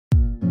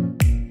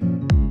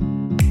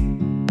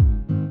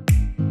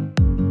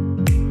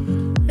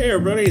Hey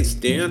everybody, it's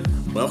Dan.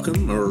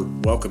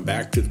 Welcome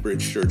back to the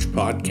Bridge Church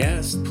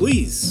podcast.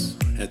 Please,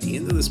 at the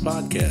end of this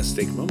podcast,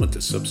 take a moment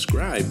to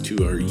subscribe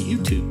to our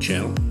YouTube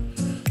channel.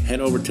 Head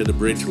over to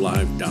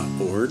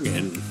thebridgelive.org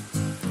and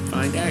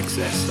find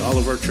access to all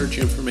of our church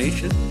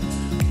information.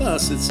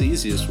 Plus, it's the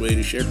easiest way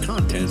to share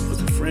content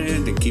with a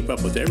friend and keep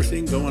up with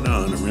everything going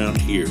on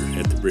around here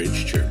at the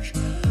Bridge Church.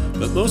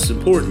 But most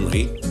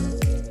importantly,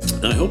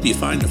 I hope you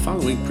find the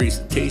following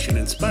presentation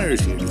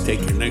inspires you to take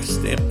your next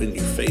step in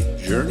your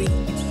faith journey,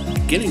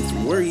 getting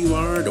from where you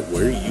are to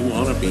where you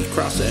want to be.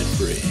 Cross that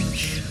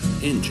bridge.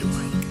 Enjoy.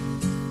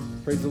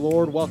 Praise the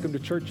Lord. Welcome to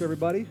church,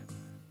 everybody.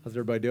 How's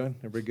everybody doing?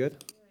 Everybody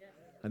good?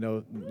 I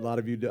know a lot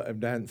of you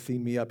haven't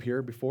seen me up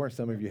here before, and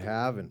some of you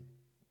have,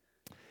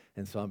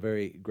 and so I'm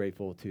very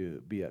grateful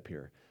to be up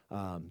here.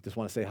 Just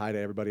want to say hi to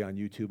everybody on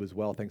YouTube as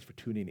well. Thanks for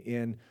tuning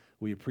in.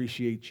 We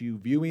appreciate you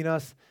viewing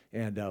us,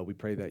 and we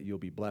pray that you'll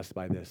be blessed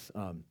by this.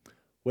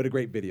 What a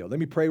great video. Let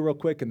me pray real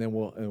quick, and then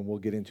we'll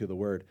get into the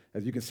word.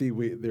 As you can see,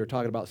 they're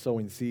talking about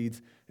sowing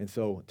seeds, and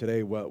so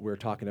today what we're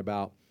talking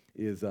about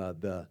is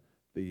the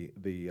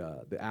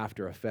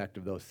after effect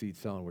of those seeds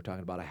sown. We're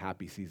talking about a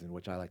happy season,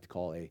 which I like to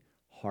call a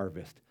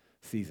harvest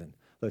season.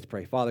 Let's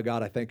pray. Father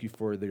God, I thank you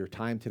for your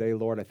time today,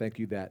 Lord. I thank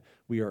you that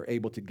we are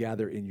able to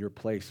gather in your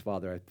place,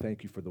 Father. I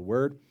thank you for the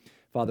word.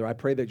 Father, I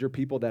pray that your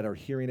people that are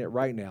hearing it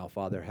right now,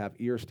 Father, have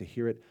ears to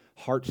hear it,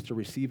 hearts to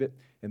receive it,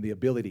 and the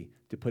ability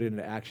to put it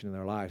into action in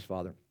their lives,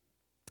 Father.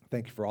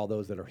 Thank you for all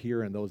those that are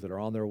here and those that are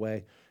on their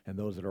way and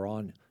those that are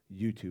on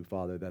YouTube,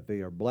 Father, that they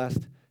are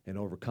blessed and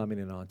overcoming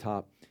and on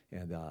top,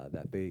 and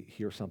that they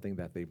hear something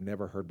that they've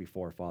never heard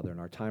before, Father. In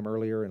our time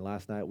earlier and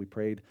last night,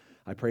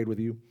 I prayed with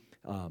you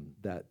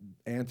that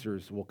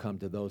answers will come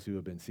to those who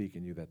have been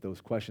seeking you, that those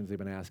questions they've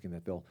been asking,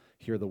 that they'll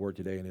hear the word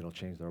today and it'll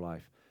change their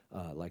life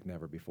like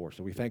never before.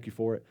 So we thank you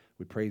for it.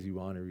 We praise you,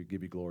 honor you,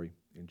 give you glory.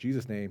 In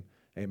Jesus' name,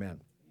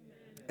 amen.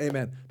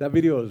 Amen. That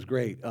video is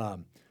great.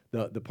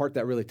 The part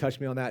that really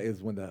touched me on that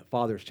is when the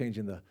father's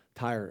changing the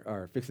tire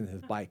or fixing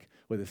his bike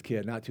with his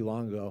kid. Not too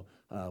long ago,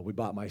 we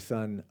bought my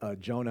son,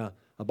 Jonah,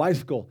 a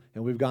bicycle,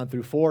 and we've gone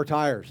through 4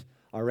 tires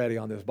already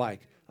on this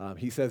bike.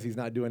 He says he's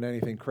not doing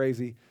anything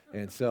crazy,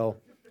 and so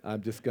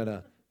I'm just going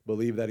to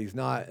believe that he's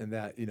not, and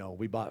that,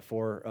 we bought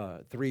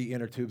 3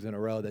 inner tubes in a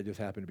row that just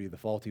happened to be the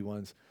faulty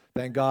ones.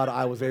 Thank God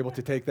I was able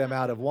to take them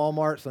out of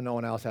Walmart so no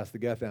one else has to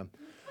get them.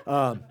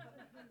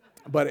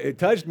 But it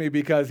touched me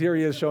because here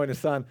he is showing his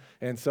son,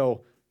 and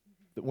so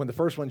when the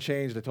first one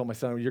changed, I told my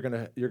son, you're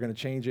gonna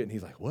change it, and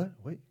he's like, what?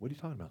 Wait, what are you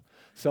talking about?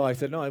 So I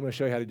said, no, I'm going to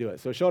show you how to do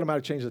it. So I showed him how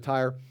to change the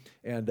tire,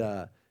 and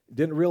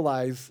didn't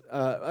realize,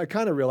 I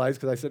kind of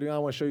realized, because I said, I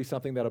want to show you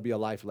something that'll be a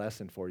life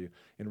lesson for you,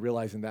 and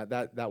realizing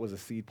that was a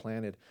seed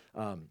planted,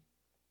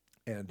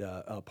 and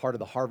part of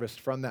the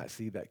harvest from that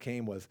seed that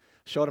came was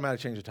showed him how to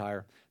change the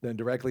tire. Then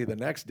directly the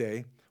next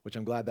day, which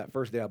I'm glad that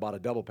first day I bought a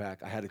double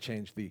pack, I had to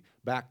change the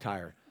back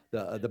tire,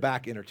 the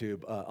back inner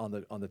tube on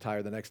the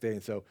tire the next day,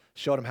 and so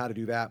showed him how to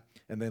do that.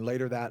 And then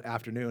later that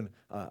afternoon,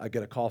 I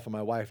get a call from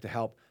my wife to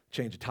help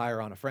change a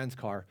tire on a friend's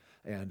car,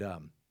 and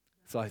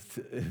so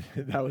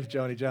that was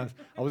Joni Jones.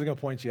 I wasn't going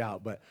to point you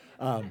out, but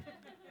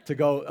to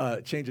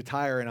go change a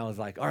tire, and I was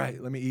like, all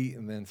right, let me eat.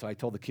 And then so I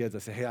told the kids, I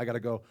said, hey, I got to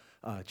go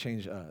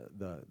change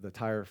the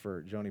tire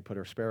for Joni, put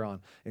her spare on.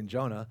 And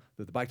Jonah,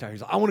 the bike tire,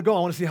 he's like, I want to go. I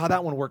want to see how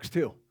that one works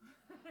too.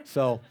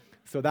 So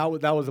that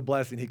was a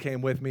blessing. He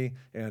came with me,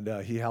 and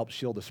he helped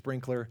shield the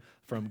sprinkler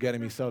from getting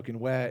me soaking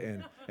wet,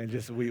 and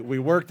just we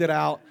worked it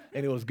out,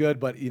 and it was good.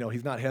 But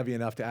he's not heavy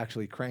enough to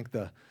actually crank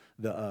the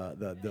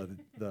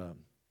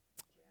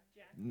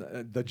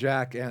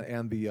jack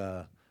and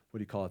the what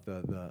do you call it,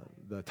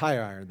 the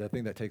tire iron, the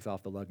thing that takes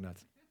off the lug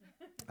nuts.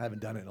 I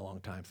haven't done it in a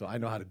long time, so I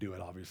know how to do it,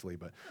 obviously,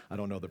 but I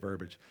don't know the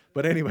verbiage.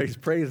 But anyways,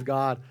 praise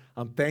God.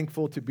 I'm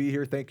thankful to be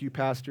here. Thank you,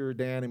 Pastor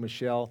Dan and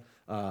Michelle,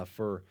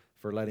 for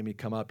letting me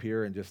come up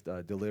here and just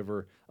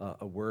deliver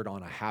a word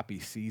on a happy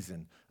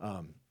season.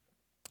 I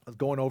was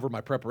going over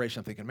my preparation.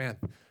 I'm thinking, man,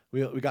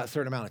 we got a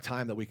certain amount of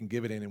time that we can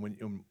give it in,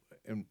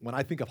 and when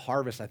I think of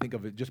harvest, I think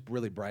of it just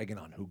really bragging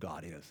on who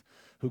God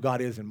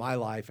is in my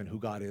life and who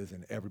God is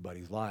in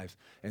everybody's lives.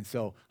 And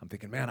so I'm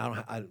thinking,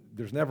 man,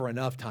 there's never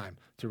enough time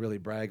to really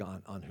brag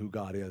on who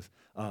God is.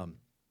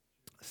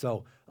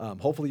 So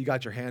hopefully you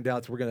got your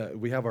handouts.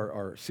 We have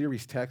our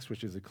series text,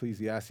 which is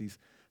Ecclesiastes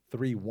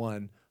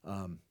 3:1.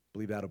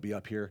 Believe that'll be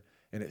up here.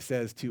 And it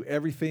says, to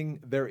everything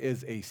there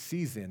is a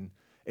season,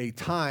 a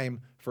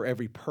time for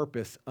every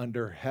purpose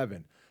under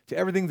heaven. To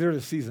everything there's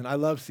a season. I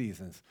love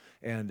seasons.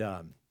 And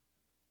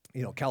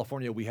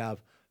California, we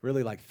have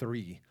really like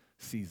 3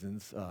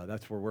 seasons.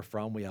 That's where we're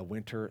from. We have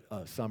winter,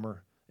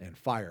 summer, and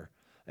fire.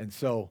 And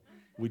so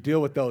we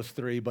deal with those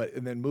 3,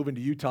 and then moving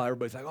to Utah,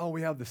 everybody's like, oh,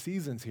 we have the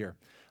seasons here.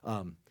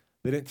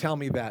 They didn't tell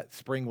me that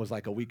spring was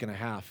like a week and a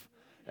half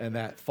and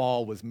that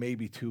fall was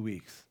maybe 2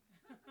 weeks.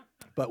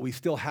 But we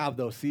still have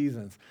those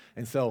seasons.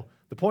 And so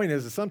the point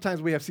is that sometimes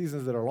we have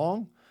seasons that are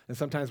long and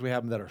sometimes we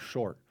have them that are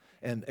short.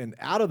 And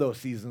out of those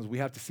seasons, we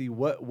have to see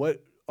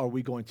what are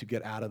we going to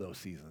get out of those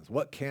seasons?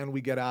 What can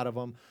we get out of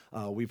them?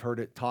 We've heard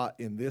it taught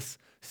in this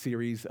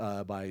series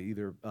by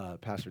either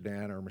Pastor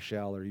Dan or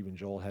Michelle or even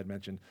Joel had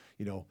mentioned,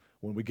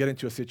 when we get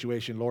into a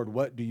situation, Lord,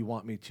 what do you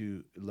want me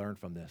to learn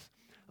from this?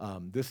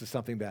 This is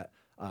something that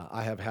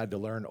I have had to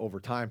learn over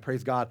time.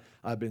 Praise God,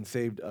 I've been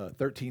saved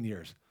 13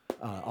 years,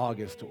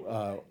 August.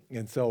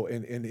 And so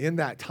in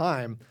that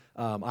time,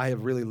 I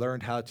have really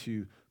learned how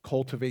to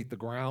cultivate the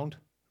ground,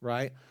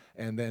 right?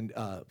 And then,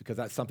 because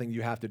that's something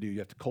you have to do. You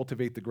have to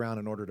cultivate the ground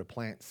in order to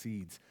plant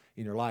seeds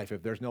in your life.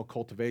 If there's no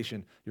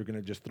cultivation, you're going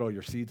to just throw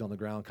your seeds on the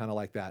ground, kind of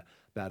like that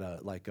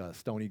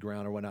stony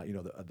ground or whatnot.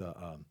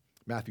 The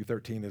Matthew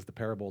 13 is the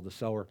parable of the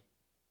sower.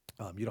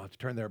 You don't have to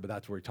turn there, but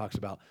that's where he talks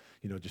about,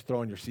 just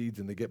throwing your seeds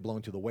and they get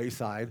blown to the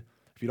wayside.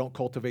 If you don't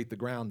cultivate the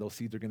ground, those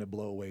seeds are going to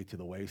blow away to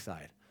the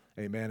wayside.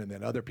 Amen. And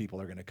then other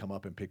people are going to come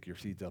up and pick your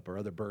seeds up, or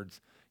other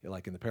birds,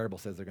 like in the parable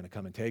says, they're going to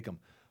come and take them.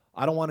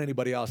 I don't want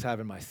anybody else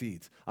having my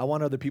seeds. I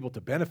want other people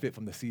to benefit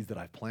from the seeds that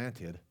I've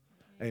planted.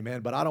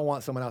 Amen. But I don't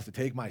want someone else to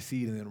take my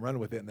seed and then run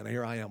with it. And then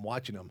here I am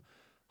watching them.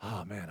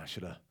 Oh man, I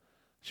should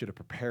have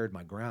prepared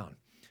my ground.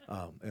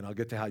 And I'll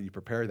get to how you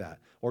prepare that.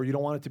 Or you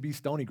don't want it to be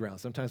stony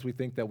ground. Sometimes we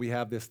think that we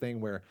have this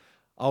thing where,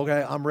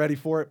 okay, I'm ready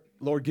for it.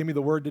 Lord, give me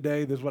the word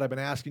today. This is what I've been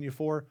asking you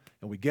for.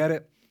 And we get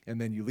it. And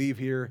then you leave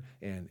here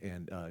and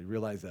you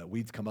realize that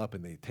weeds come up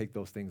and they take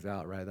those things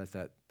out, right? That's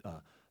that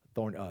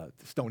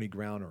stony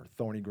ground or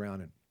thorny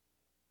ground. And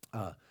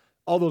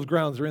all those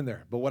grounds are in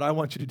there. But what I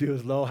want you to do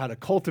is know how to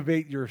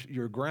cultivate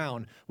your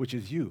ground, which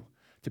is you,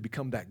 to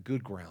become that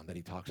good ground that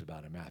he talks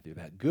about in Matthew,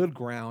 that good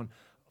ground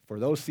for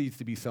those seeds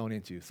to be sown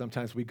into.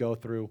 Sometimes we go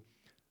through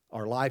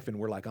our life and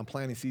we're like, I'm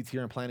planting seeds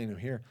here, I'm planting them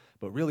here.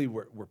 But really,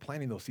 we're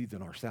planting those seeds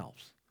in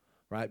ourselves,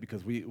 right?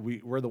 Because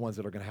we're the ones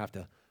that are going to have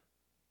to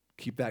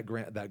keep that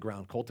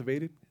ground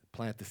cultivated,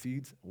 plant the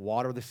seeds,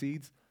 water the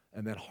seeds,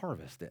 and then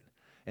harvest it.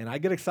 And I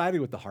get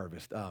excited with the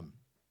harvest.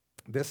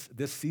 This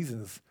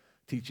season's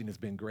teaching has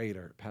been great,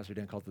 or Pastor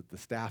Dan calls it the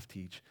staff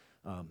teach.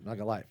 Not going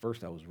to lie, at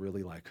first I was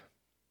really like,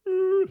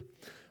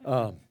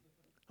 I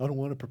don't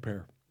want to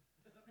prepare.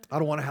 I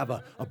don't want to have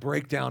a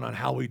breakdown on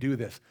how we do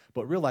this.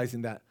 But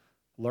realizing that,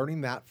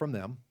 learning that from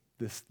them,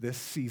 this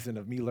season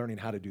of me learning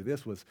how to do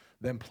this was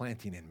them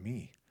planting in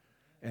me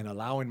and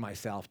allowing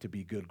myself to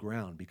be good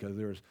ground. Because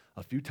there's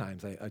a few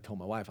times I told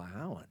my wife, I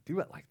don't want to do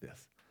it like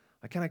this.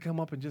 Why can't I come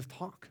up and just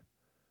talk?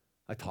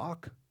 I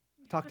talk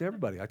to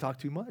everybody. I talk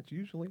too much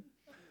usually.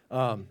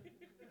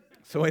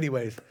 So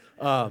anyways,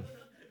 little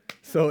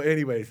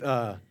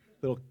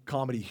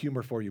comedy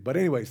humor for you. But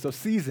anyways, so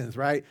seasons,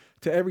 right?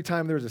 To every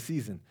time there's a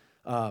season.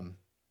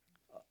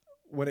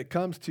 When it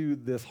comes to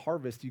this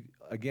harvest,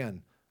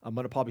 again, I'm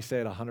going to probably say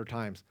it 100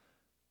 times.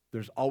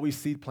 There's always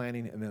seed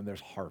planting, and then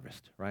there's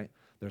harvest, right?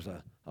 There's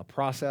a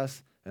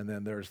process, and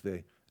then there's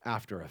the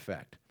after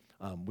effect.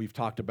 We've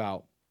talked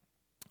about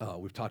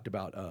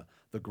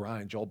the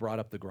grind. Joel brought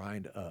up the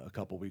grind a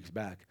couple weeks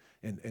back,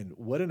 and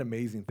what an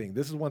amazing thing.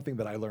 This is one thing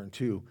that I learned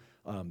too,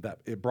 that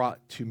it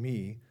brought to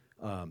me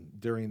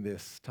during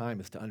this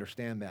time, is to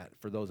understand that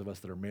for those of us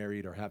that are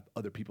married or have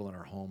other people in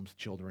our homes,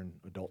 children,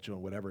 adult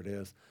children, whatever it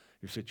is,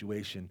 your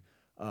situation,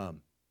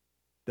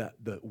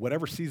 that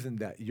whatever season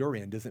that you're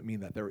in doesn't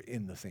mean that they're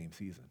in the same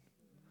season.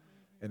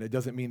 And it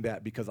doesn't mean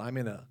that because I'm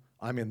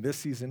in this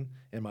season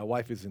and my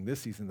wife is in this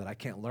season that I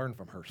can't learn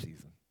from her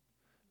season,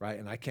 right?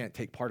 And I can't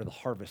take part of the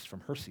harvest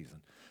from her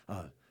season.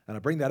 And I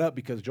bring that up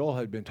because Joel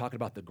had been talking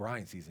about the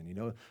grind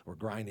season. We're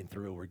grinding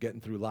through, we're getting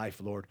through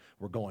life, Lord.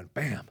 We're going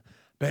bam,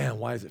 bam.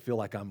 Why does it feel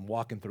like I'm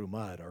walking through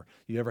mud? Or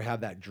you ever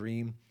have that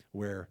dream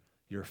where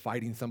you're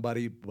fighting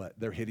somebody, but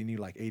they're hitting you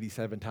like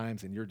 87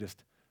 times and you're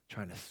just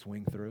trying to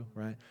swing through,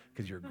 right?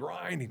 Because you're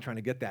grinding, trying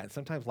to get that. And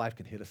sometimes life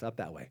can hit us up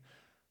that way.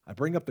 I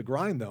bring up the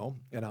grind though,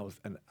 and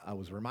I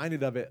was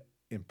reminded of it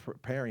in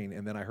preparing,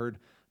 and then I heard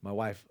my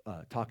wife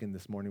talking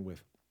this morning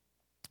with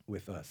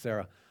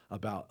Sarah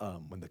about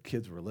when the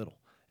kids were little,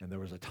 and there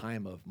was a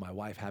time of my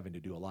wife having to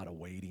do a lot of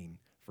waiting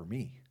for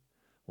me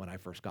when I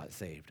first got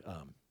saved.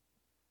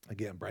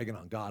 Again, bragging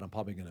on God, I'm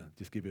probably going to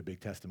just give you a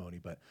big testimony,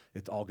 but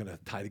it's all going to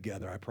tie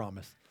together, I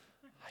promise.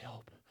 I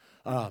hope.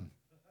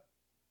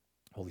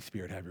 Holy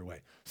Spirit, have your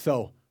way.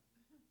 So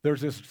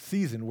there's this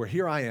season where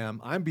here I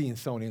am, I'm being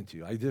sown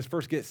into. I just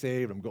first get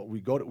saved.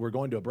 We're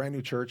going to a brand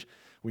new church.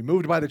 We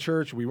moved by the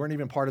church. We weren't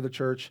even part of the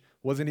church.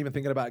 Wasn't even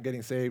thinking about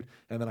getting saved.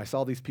 And then I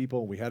saw these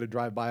people, and we had to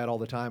drive by it all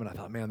the time. And I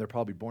thought, man, they're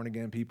probably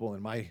born-again people.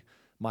 And my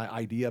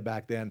idea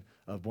back then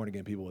of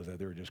born-again people was that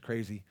they were just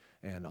crazy,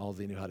 and all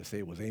they knew how to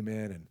say was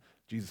amen, and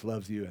Jesus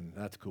loves you, and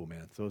that's cool,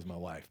 man. So is my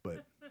wife,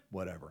 but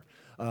whatever.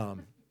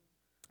 And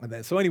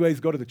then, so anyways,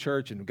 go to the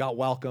church and got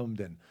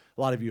welcomed. And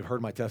a lot of you have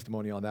heard my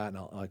testimony on that,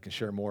 and I can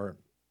share more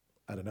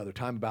at another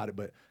time about it,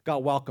 but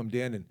got welcomed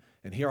in,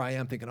 and here I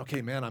am thinking,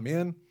 okay, man, I'm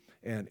in,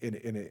 and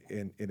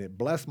it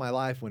blessed my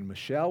life when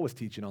Michelle was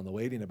teaching on the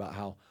waiting about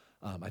how,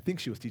 I think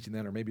she was teaching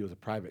then, or maybe it was a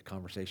private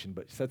conversation,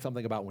 but she said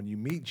something about when you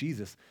meet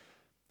Jesus,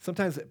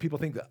 sometimes people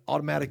think that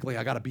automatically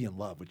I got to be in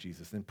love with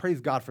Jesus, and praise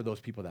God for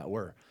those people that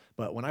were.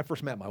 But when I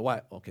first met my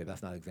wife, okay,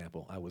 that's not an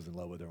example. I was in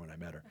love with her when I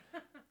met her.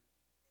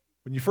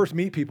 when you first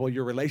meet people,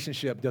 your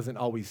relationship doesn't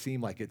always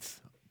seem like it's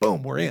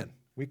boom, we're in.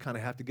 We kind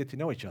of have to get to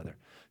know each other.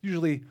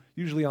 Usually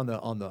on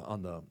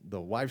the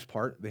wife's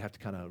part, they have to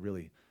kind of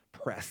really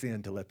press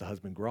in to let the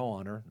husband grow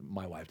on her.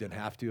 My wife didn't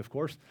have to, of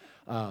course.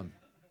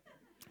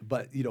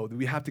 But,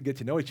 we have to get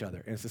to know each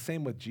other. And it's the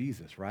same with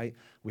Jesus, right?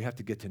 We have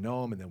to get to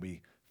know him, and then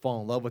we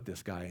fall in love with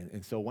this guy.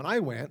 And so when I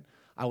went,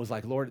 I was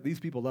like, Lord, these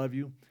people love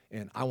you,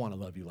 and I want to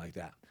love you like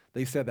that.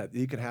 They said that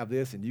you can have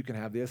this, and you can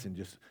have this, and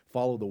just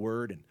follow the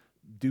word, and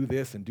do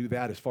this and do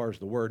that as far as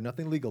the word.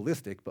 Nothing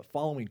legalistic, but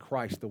following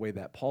Christ the way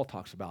that Paul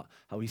talks about,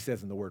 how he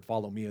says in the word,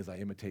 follow me as I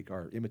imitate,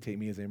 or imitate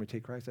me as I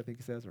imitate Christ, I think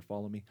he says, or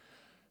follow me.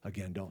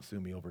 Again, don't sue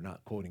me over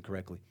not quoting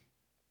correctly.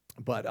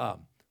 But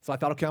so I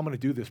thought, okay, I'm going to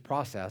do this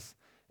process,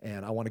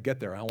 and I want to get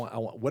there. I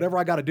want whatever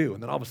I got to do.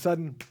 And then all of a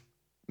sudden,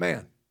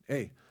 man,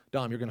 hey,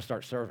 Dom, you're going to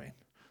start serving.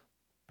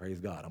 Praise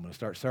God, I'm going to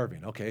start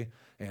serving. Okay,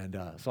 and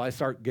so I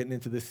start getting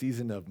into this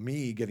season of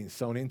me getting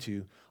sown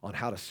into on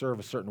how to serve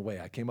a certain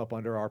way. I came up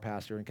under our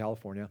pastor in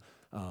California.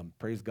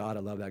 Praise God, I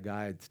love that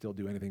guy. I'd still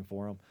do anything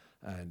for him.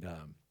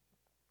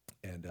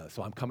 And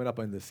so I'm coming up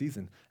in this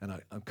season,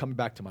 and I'm coming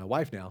back to my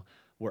wife now,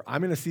 where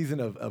I'm in a season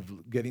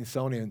of getting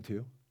sown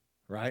into,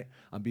 right?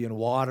 I'm being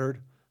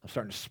watered. I'm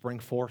starting to spring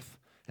forth,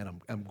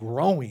 and I'm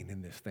growing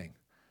in this thing.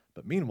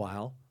 But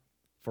meanwhile,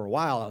 for a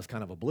while, I was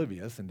kind of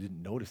oblivious and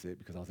didn't notice it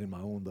because I was in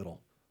my own little.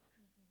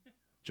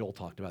 Joel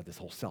talked about this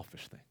whole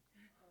selfish thing.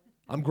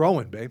 I'm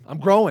growing, babe. I'm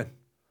growing.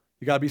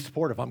 You got to be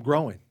supportive. I'm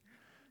growing.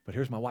 But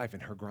here's my wife in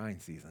her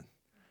grind season.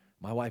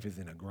 My wife is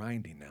in a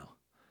grinding now.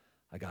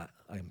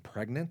 I am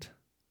pregnant.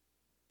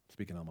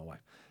 Speaking on my wife.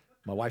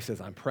 My wife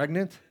says, I'm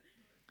pregnant,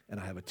 and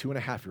I have a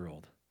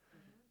 2.5-year-old.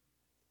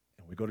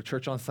 And we go to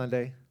church on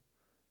Sunday.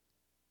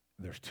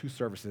 There's 2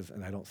 services,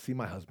 and I don't see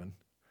my husband.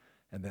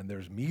 And then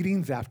there's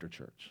meetings after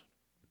church.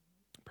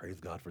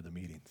 Praise God for the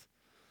meetings.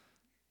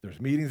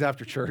 There's meetings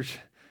after church.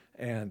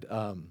 And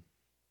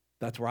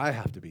that's where I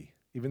have to be.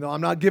 Even though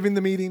I'm not giving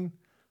the meeting,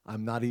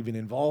 I'm not even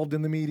involved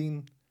in the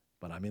meeting,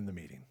 but I'm in the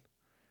meeting.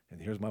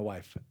 And here's my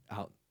wife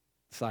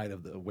outside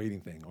of the waiting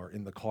thing or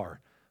in the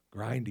car,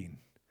 grinding.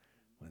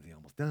 When's he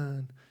almost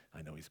done?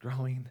 I know he's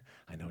growing.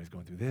 I know he's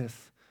going through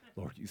this.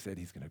 Lord, you said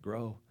he's going to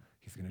grow.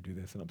 He's going to do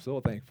this. And I'm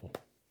so thankful.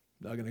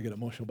 I'm not going to get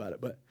emotional about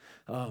it.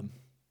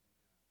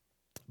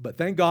 But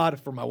thank God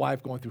for my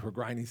wife going through her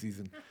grinding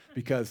season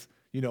because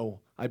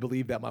I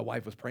believe that my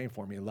wife was praying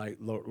for me, like,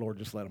 Lord,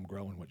 just let him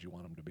grow in what you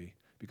want him to be.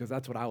 Because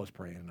that's what I was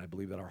praying, and I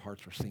believe that our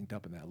hearts were synced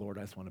up in that. Lord,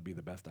 I just want to be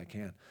the best I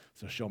can,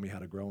 so show me how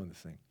to grow in this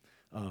thing.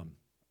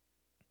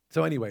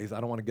 So anyways, I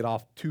don't want to get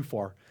off too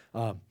far,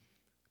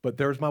 but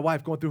there's my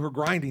wife going through her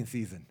grinding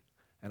season,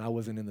 and I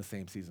wasn't in the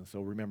same season.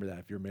 So remember that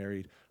if you're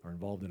married or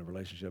involved in a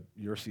relationship,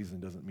 your season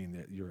doesn't mean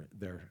that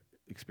they're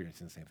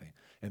experiencing the same thing.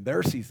 And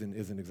their season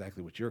isn't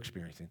exactly what you're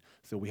experiencing,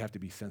 so we have to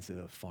be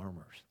sensitive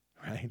farmers.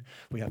 Right?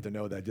 We have to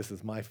know that just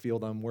as my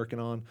field I'm working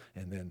on,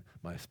 and then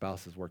my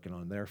spouse is working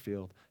on their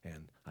field,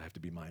 and I have to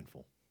be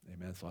mindful.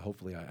 Amen. So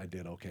hopefully I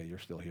did okay. You're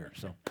still here.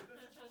 So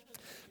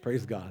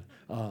praise God.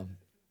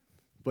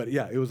 But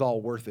yeah, it was all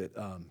worth it.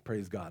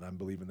 Praise God. I'm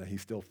believing that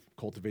he's still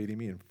cultivating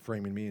me and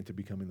framing me into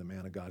becoming the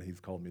man of God he's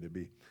called me to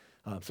be.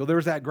 So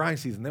there's that grind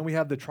season. Then we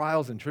have the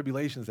trials and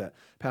tribulations that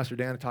Pastor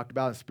Dan talked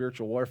about in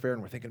spiritual warfare.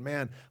 And we're thinking,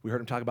 man, we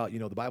heard him talk about,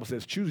 the Bible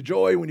says, choose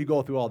joy when you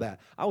go through all that.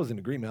 I was in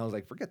agreement. I was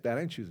like, forget that.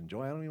 I ain't choosing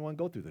joy. I don't even want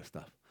to go through this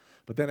stuff.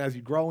 But then as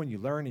you grow and you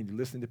learn and you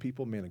listen to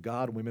people, men of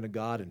God, women of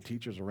God, and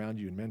teachers around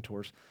you and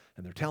mentors,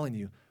 and they're telling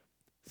you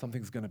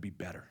something's going to be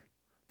better.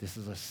 This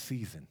is a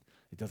season.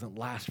 It doesn't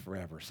last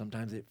forever.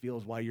 Sometimes it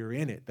feels while you're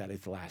in it that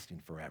it's lasting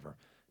forever.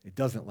 It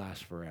doesn't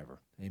last forever.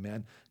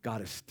 Amen.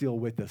 God is still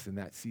with us in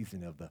that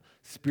season of the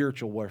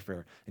spiritual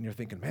warfare. And you're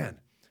thinking, man,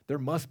 there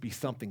must be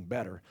something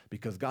better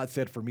because God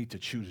said for me to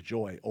choose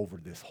joy over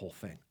this whole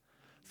thing.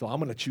 So I'm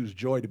going to choose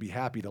joy, to be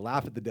happy, to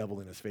laugh at the devil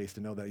in his face,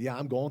 to know that, yeah,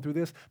 I'm going through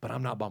this, but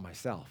I'm not by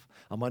myself.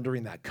 I'm under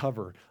that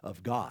cover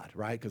of God,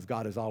 right? Because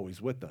God is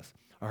always with us.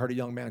 I heard a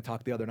young man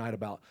talk the other night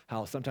about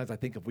how sometimes I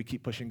think if we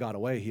keep pushing God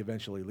away, he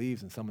eventually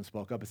leaves. And someone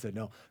spoke up and said,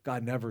 no,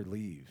 God never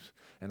leaves.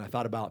 And I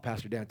thought about,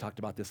 Pastor Dan talked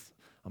about this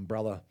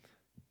umbrella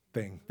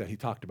thing that he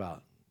talked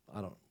about.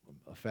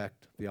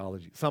 Effect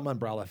theology, some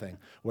umbrella thing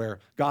where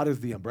God is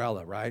the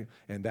umbrella, right?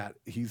 And that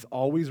he's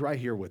always right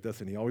here with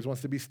us and he always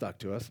wants to be stuck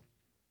to us.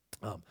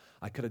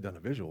 I could have done a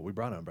visual. We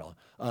brought an umbrella.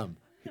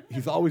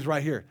 He's always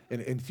right here.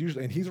 And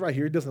he's right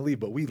here. He doesn't leave,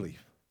 but we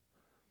leave.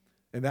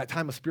 In that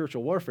time of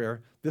spiritual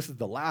warfare, this is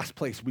the last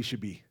place we should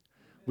be.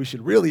 We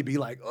should really be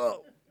like,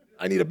 oh,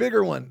 I need a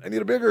bigger one. I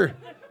need a bigger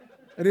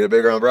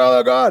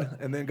umbrella, God.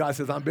 And then God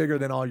says, I'm bigger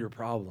than all your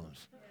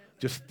problems.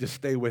 Just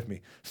stay with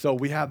me. So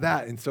we have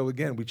that. And so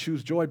again, we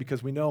choose joy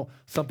because we know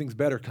something's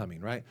better coming,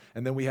 right?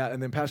 And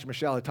then Pastor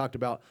Michelle had talked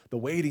about the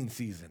waiting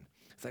season.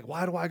 It's like,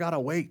 why do I gotta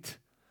wait?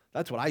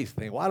 That's what I used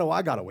to think. Why do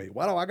I gotta wait?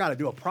 Why do I gotta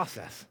do a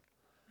process?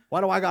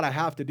 Why do I gotta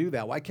have to do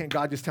that? Why can't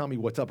God just tell me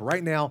what's up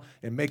right now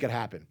and make it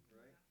happen?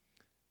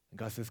 And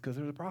God says, because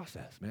there's a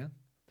process, man.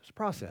 There's a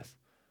process.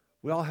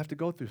 We all have to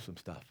go through some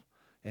stuff.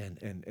 And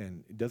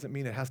it doesn't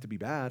mean it has to be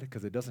bad,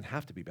 because it doesn't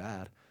have to be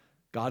bad.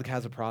 God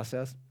has a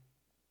process.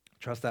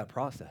 Trust that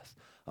process.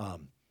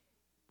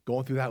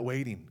 Going through that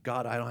waiting.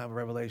 God, I don't have a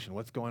revelation.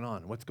 What's going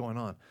on? What's going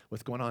on?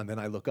 What's going on? And then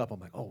I look up. I'm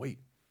like, oh, wait,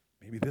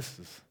 maybe this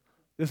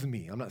is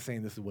me. I'm not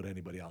saying this is what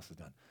anybody else has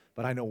done.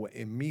 But I know what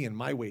in me in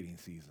my waiting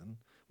season,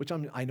 which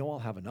I know I'll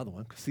have another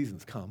one because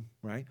seasons come,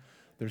 right?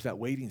 There's that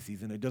waiting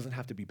season. It doesn't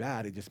have to be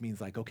bad. It just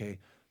means like, okay,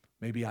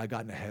 maybe I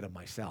gotten ahead of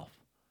myself.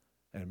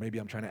 And maybe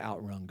I'm trying to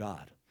outrun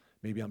God.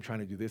 Maybe I'm trying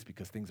to do this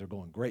because things are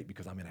going great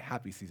because I'm in a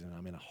happy season.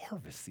 I'm in a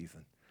harvest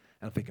season.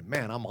 And I'm thinking,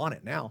 man, I'm on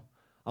it now.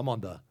 I'm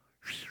on the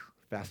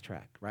fast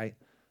track, right?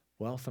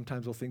 Well,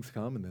 sometimes those things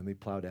come and then they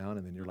plow down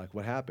and then you're like,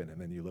 what happened?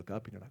 And then you look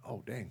up and you're like,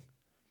 oh, dang,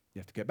 you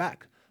have to get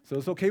back. So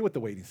it's okay with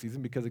the waiting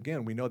season because,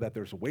 again, we know that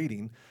there's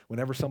waiting.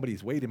 Whenever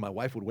somebody's waiting, my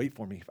wife would wait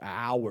for me for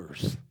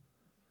hours.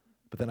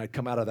 But then I'd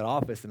come out of that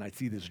office and I'd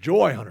see this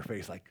joy on her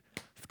face, like,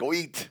 let's go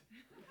eat,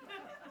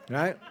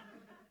 right?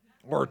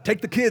 Or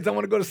take the kids, I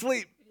want to go to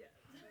sleep.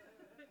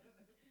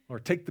 Or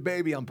take the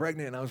baby, I'm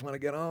pregnant and I just want to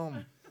get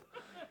home.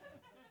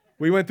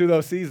 We went through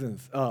those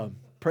seasons.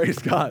 Praise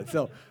God.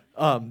 So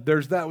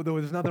there's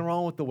nothing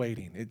wrong with the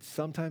waiting.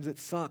 Sometimes it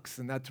sucks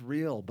and that's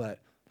real, but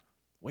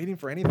waiting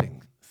for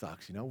anything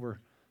sucks,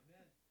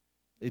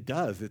 it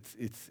does.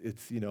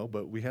 It's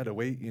but we had to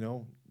wait,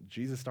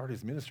 Jesus started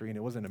his ministry and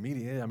it wasn't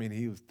immediate. I mean,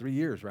 he was 3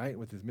 years, right,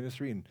 with his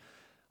ministry, and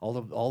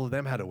all of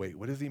them had to wait.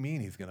 What does he mean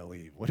he's going to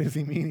leave? What does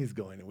he mean he's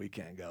going and we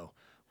can't go?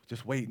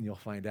 Just wait and you'll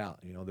find out.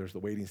 There's the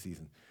waiting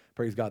season.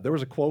 Praise God. There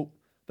was a quote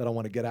that I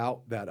want to get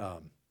out that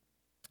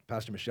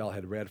Pastor Michelle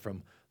had read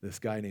from this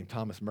guy named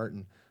Thomas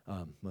Merton.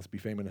 Must be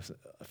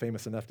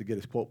famous enough to get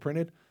his quote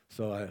printed.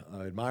 So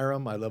I admire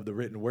him. I love the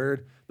written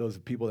word. Those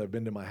people that have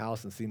been to my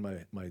house and seen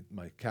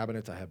my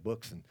cabinets, I have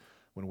books. And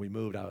when we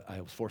moved,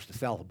 I was forced to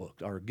sell a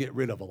book or get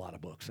rid of a lot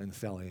of books and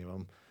sell any of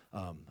them.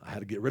 I had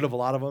to get rid of a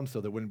lot of them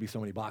so there wouldn't be so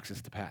many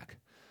boxes to pack.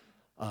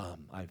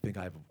 I think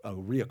I've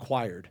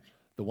reacquired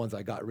the ones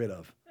I got rid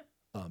of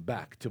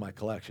back to my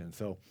collection.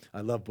 So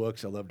I love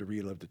books. I love to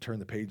read. I love to turn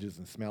the pages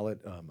and smell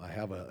it. I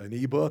have an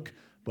e-book,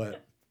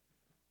 but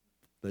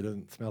that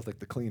doesn't smells like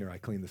the cleaner I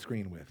clean the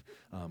screen with.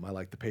 I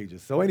like the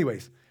pages. So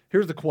anyways,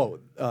 here's the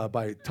quote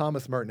by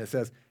Thomas Merton. It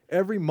says,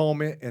 every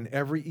moment and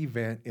every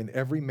event in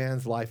every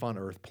man's life on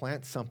earth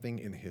plants something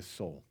in his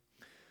soul.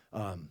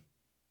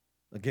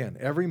 Again,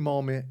 every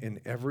moment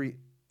in every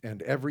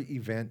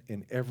event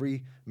in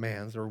every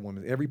man's or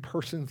woman's, every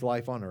person's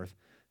life on earth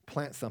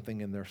plants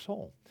something in their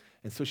soul.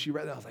 And so she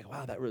read that. I was like,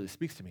 wow, that really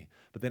speaks to me.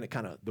 But then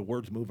the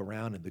words move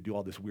around and they do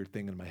all this weird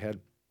thing in my head.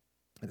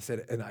 And it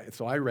said,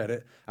 so I read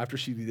it after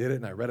she did it,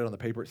 and I read it on the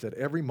paper. It said,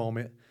 every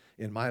moment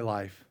in my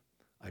life,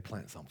 I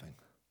plant something.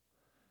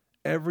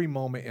 Every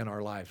moment in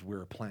our lives,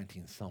 we're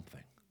planting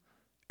something.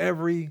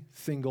 Every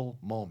single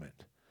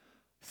moment.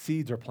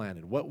 Seeds are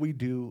planted. What we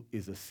do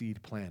is a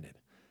seed planted.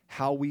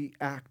 How we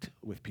act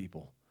with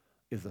people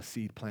is a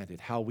seed planted.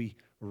 How we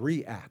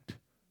react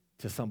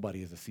to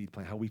somebody is a seed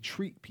plant. How we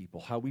treat people,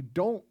 how we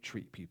don't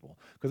treat people.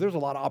 Because there's a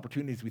lot of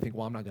opportunities we think,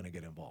 well, I'm not going to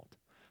get involved.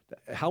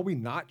 How we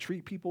not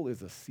treat people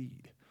is a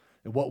seed.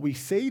 And what we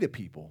say to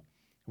people,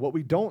 what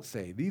we don't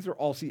say, these are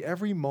all,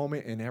 every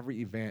moment and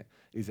every event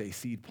is a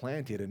seed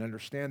planted. And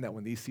understand that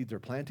when these seeds are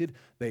planted,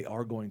 they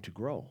are going to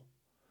grow.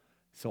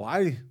 So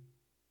I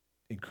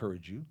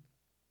encourage you,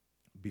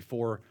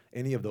 before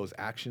any of those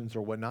actions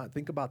or whatnot,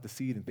 think about the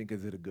seed and think,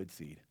 is it a good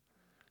seed?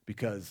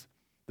 Because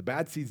the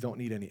bad seeds don't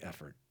need any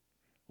effort.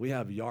 We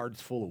have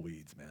yards full of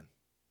weeds, man.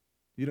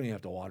 You don't even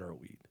have to water a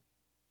weed.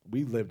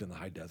 We lived in the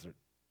high desert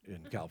in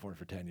California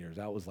for 10 years.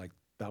 That was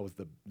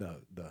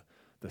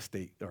the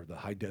state or the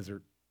high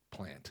desert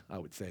plant, I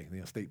would say.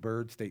 State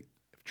bird, state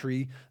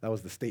tree. That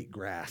was the state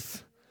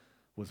grass,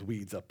 was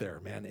weeds up there,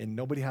 man. And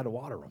nobody had to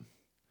water them.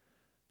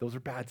 Those are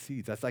bad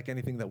seeds. That's like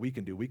anything that we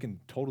can do. We can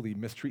totally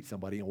mistreat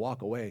somebody and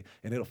walk away,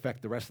 and it'll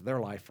affect the rest of their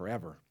life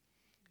forever.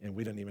 And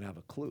we don't even have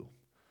a clue.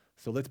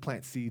 So let's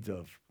plant seeds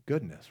of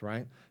goodness,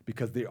 right?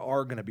 Because they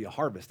are going to be a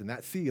harvest. And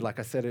that seed, like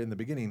I said in the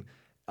beginning,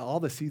 all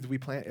the seeds we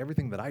plant,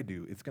 everything that I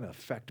do, it's going to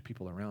affect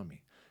people around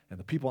me. And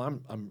the people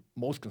I'm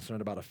most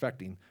concerned about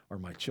affecting are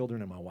my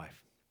children and my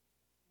wife.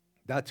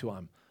 That's who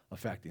I'm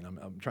affecting.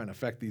 I'm trying to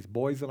affect these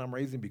boys that I'm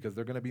raising because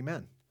they're going to be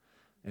men.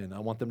 And I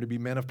want them to be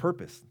men of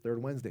purpose,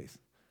 third Wednesdays,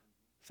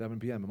 7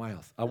 p.m. at my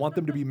house. I want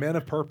them to be men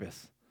of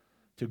purpose,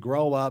 to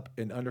grow up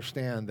and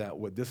understand that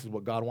this is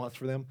what God wants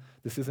for them.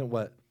 This isn't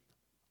what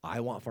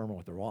I want for them or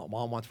what their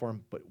mom wants for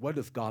them, but what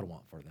does God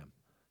want for them?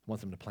 He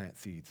wants them to plant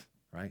seeds,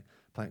 right?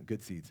 Plant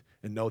good seeds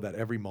and know that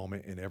every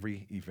moment and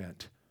every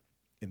event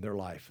in their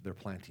life, they're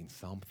planting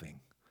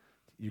something.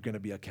 You're going to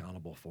be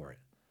accountable for it.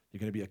 You're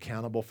going to be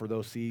accountable for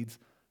those seeds,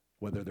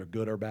 whether they're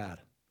good or bad.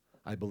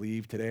 I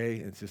believe today,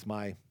 it's just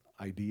my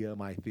idea,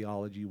 my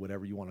theology,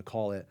 whatever you want to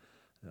call it.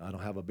 I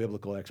don't have a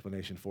biblical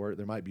explanation for it.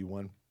 There might be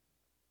one.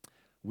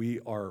 We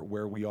are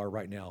where we are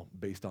right now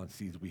based on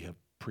seeds we have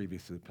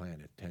previously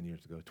planted 10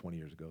 years ago, 20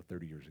 years ago,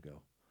 30 years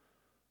ago,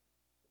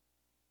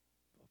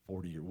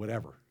 40 years,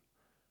 whatever.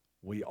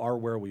 We are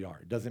where we are.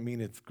 It doesn't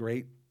mean it's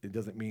great. It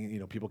doesn't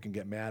mean, people can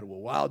get mad.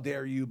 Well, how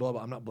dare you, blah,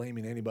 blah. I'm not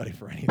blaming anybody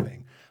for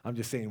anything. I'm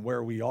just saying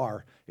where we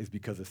are is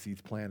because of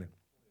seeds planted.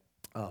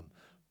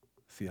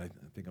 See, I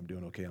think I'm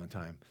doing okay on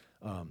time.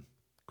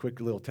 Quick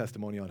little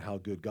testimony on how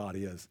good God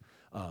is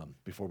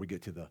before we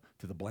get to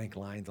the blank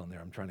lines on there.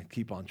 I'm trying to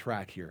keep on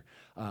track here.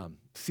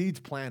 Seeds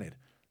planted.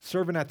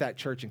 Serving at that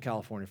church in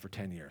California for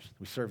 10 years.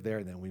 We served there,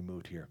 and then we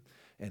moved here.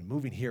 And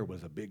moving here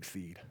was a big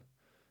seed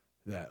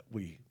that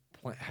we're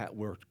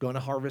going to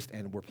harvest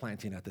and we're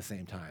planting at the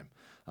same time.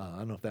 I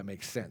don't know if that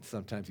makes sense.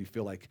 Sometimes you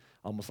feel like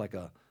almost like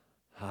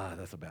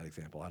that's a bad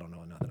example. I don't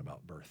know nothing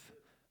about birth.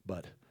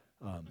 But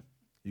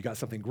you got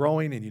something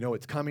growing and you know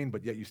it's coming,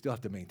 but yet you still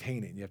have to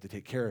maintain it and you have to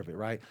take care of it,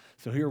 right?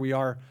 So here we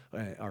are.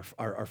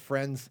 Our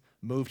friends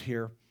moved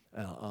here.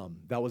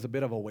 That was a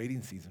bit of a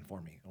waiting season for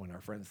me when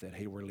our friends said,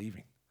 hey, we're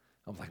leaving.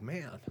 I was like,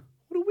 man,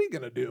 what are we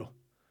going to do?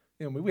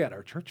 You know, we had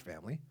our church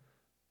family,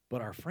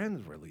 but our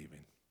friends were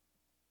leaving.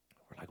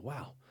 We're like,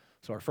 wow.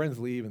 So our friends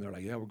leave, and they're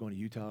like, yeah, we're going to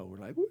Utah. We're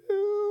like,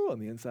 woo! On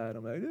the inside,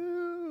 I'm like,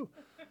 woo!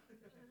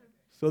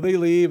 So they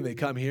leave, and they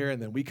come here,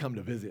 and then we come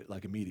to visit,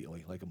 like,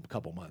 immediately, like a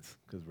couple months,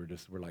 because we're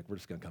just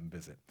going to come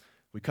visit.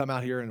 We come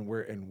out here, and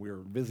we're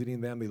visiting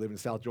them. They live in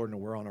South Jordan,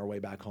 and we're on our way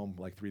back home,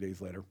 like 3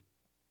 days later.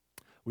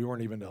 We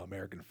weren't even to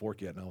American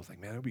Fork yet, and I was like,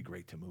 man, it would be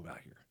great to move out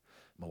here.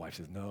 My wife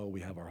says, no,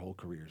 we have our whole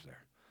careers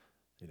there.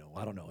 You know,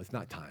 I don't know. It's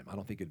not time. I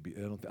don't think it'd be,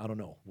 I don't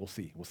know. We'll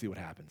see. We'll see what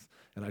happens.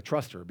 And I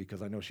trust her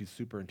because I know she's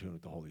super in tune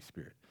with the Holy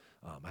Spirit.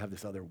 I have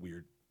this other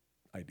weird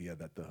idea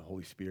that the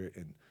Holy Spirit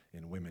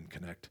and women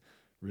connect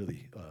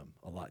really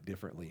a lot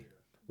differently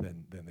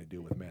than they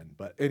do with men.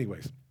 But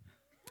anyways,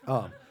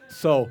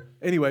 so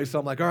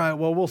I'm like, all right,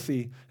 well, we'll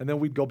see. And then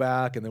we'd go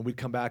back, and then we'd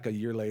come back a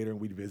year later, and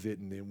we'd visit,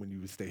 and then when you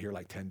would stay here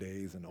like 10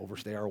 days and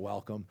overstay our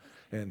welcome,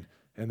 and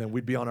then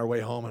we'd be on our way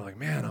home, and I'm like,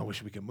 man, I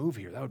wish we could move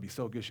here. That would be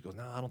so good. She goes,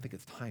 no, I don't think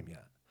it's time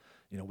yet.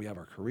 You know, we have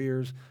our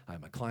careers, I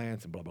have my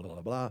clients, and blah, blah, blah,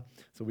 blah, blah.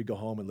 So we go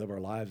home and live our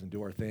lives and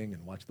do our thing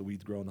and watch the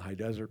weeds grow in the high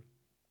desert.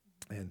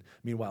 And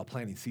meanwhile,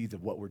 planting seeds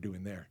of what we're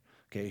doing there.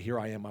 Okay, here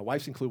I am. My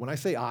wife's included. When I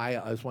say I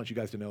just want you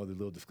guys to know the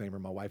little disclaimer,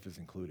 my wife is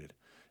included.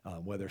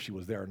 Whether she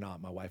was there or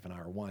not, my wife and I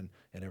are one,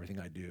 and everything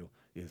I do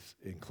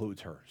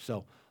includes her.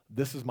 So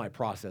this is my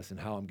process and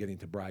how I'm getting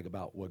to brag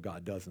about what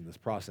God does in this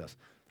process.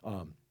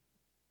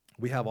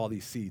 We have all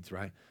these seeds,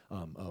 right,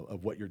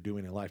 of what you're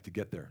doing in life to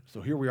get there.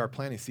 So here we are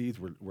planting seeds.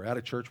 We're at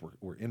a church.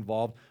 We're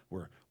involved.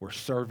 We're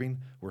serving.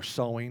 We're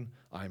sowing.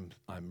 I'm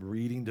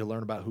reading to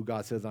learn about who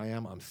God says I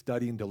am. I'm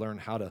studying to learn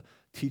how to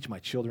teach my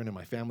children and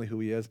my family who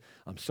He is.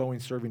 I'm sowing,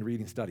 serving,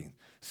 reading, studying.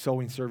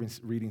 Sowing, serving,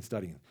 reading,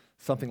 studying.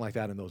 Something like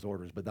that in those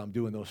orders, but I'm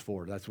doing those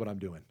four. That's what I'm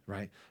doing,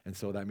 right? And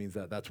so that means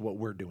that's what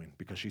we're doing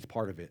because she's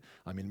part of it.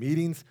 I'm in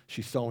meetings.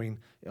 She's sowing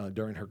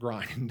during her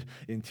grind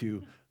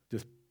into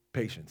just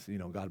patience. You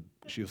know, God,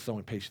 she was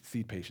sowing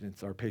seed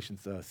patience, our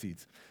patience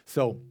seeds.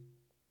 So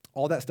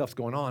all that stuff's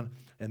going on,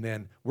 and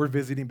then we're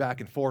visiting back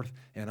and forth,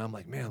 and I'm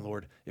like, man,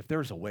 Lord, if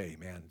there's a way,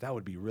 man, that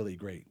would be really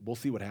great. We'll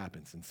see what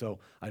happens. And so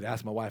I'd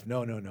ask my wife,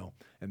 no.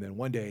 And then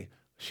one day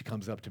she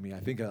comes up to me. I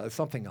think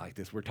something like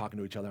this. We're talking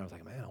to each other. I was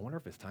like, man, I wonder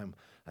if it's time.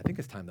 I think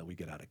it's time that we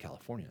get out of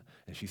California.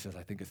 And she says,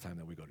 I think it's time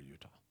that we go to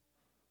Utah.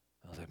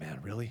 I was like, man,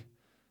 really?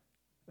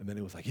 And then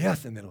it was like,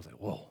 yes. And then it was like,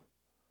 whoa,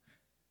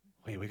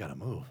 wait, we got to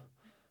move.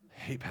 I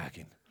hate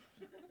packing.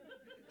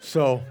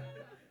 So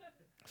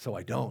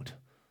I don't.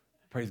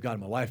 Praise God,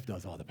 my wife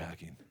does all the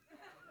packing.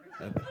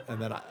 And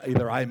then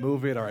either I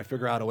move it or I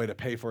figure out a way to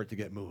pay for it to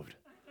get moved.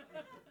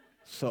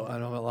 So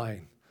I'm not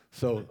lying.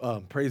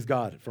 So praise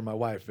God for my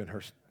wife and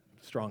her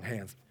strong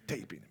hands,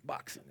 taping and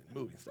boxing and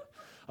moving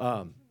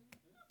stuff.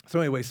 So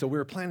anyway, so we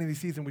were planning these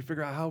seeds and we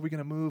figure out how are we going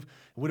to move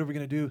and what are we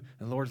going to do.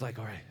 And the Lord's like,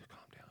 all right,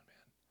 calm down, man.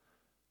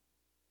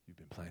 You've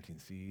been planting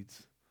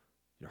seeds.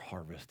 Your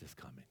harvest is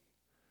coming.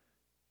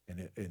 And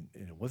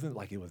it wasn't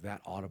like it was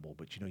that audible,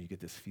 but you know, you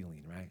get this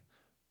feeling, right?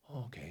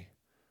 Oh, okay.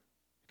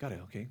 Got it.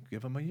 Okay.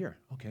 Give them a year.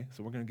 Okay.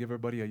 So we're going to give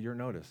everybody a year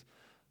notice.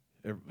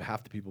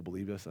 Half the people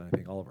believe us, and I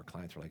think all of our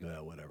clients were like,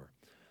 oh, whatever.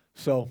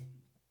 So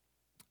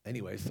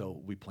anyway, so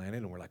we planned it,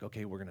 and we're like,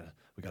 okay, we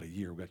got a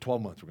year. We got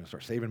 12 months. We're going to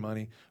start saving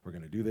money. We're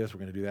going to do this. We're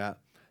going to do that.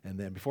 And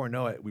then before I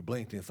know it, we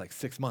blinked, and it's like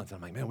 6 months. I'm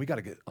like, man, we got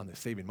to get on the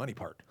saving money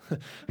part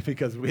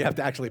because we have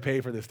to actually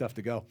pay for this stuff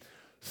to go.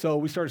 So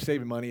we started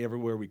saving money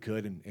everywhere we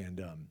could,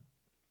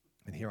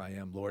 and here I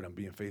am, Lord, I'm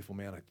being faithful,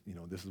 man.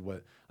 This is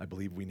what I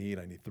believe we need.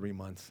 I need 3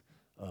 months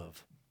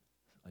of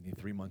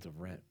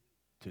rent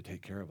to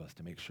take care of us,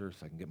 to make sure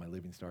so I can get my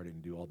living started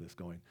and do all this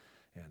going.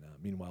 And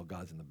meanwhile,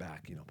 God's in the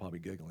back, probably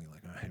giggling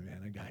like, all right,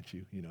 man, I got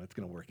you. It's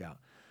going to work out.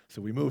 So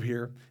we move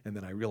here, and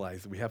then I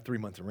realize we have 3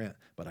 months of rent,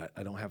 but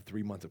I don't have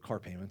 3 months of car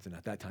payments. And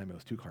at that time, it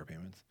was 2 car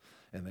payments.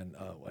 And then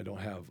I don't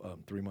have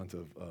 3 months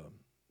of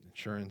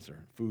insurance or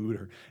food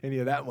or any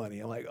of that money.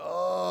 I'm like,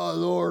 oh,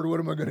 Lord, what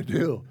am I going to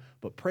do?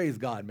 But praise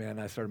God, man,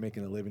 I started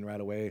making a living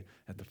right away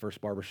at the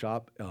first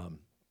barbershop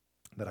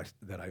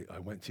that I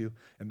went to.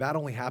 And that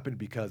only happened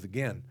because,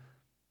 again,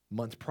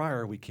 months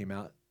prior, we came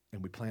out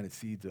and we planted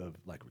seeds of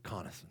like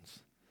reconnaissance.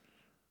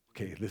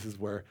 Okay, this is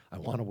where I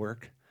want to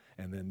work,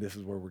 and then this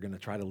is where we're going to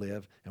try to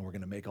live, and we're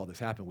going to make all this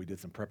happen. We did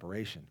some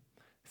preparation.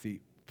 See,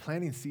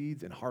 planting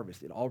seeds and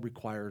harvest, it all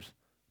requires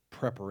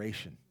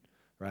preparation,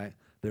 right?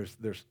 There's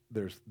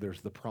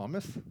the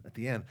promise at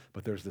the end,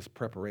 but there's this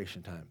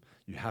preparation time.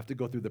 You have to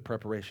go through the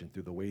preparation,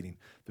 through the waiting,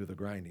 through the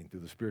grinding, through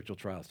the spiritual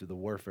trials, through the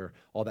warfare,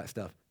 all that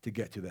stuff to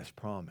get to this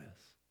promise.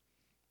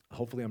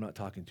 Hopefully I'm not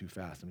talking too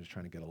fast. I'm just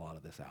trying to get a lot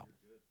of this out.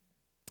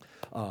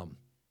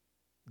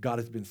 God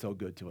has been so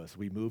good to us.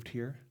 We moved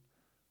here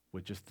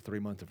with just 3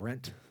 months of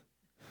rent.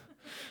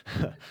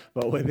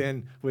 But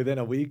within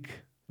a week,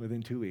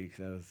 within 2 weeks,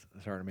 I was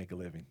starting to make a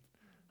living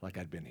like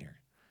I'd been here.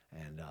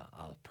 And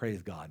I'll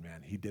praise God,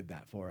 man. He did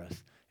that for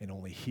us. And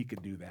only he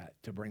could do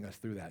that to bring us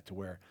through that to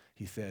where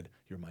he said,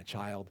 you're my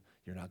child.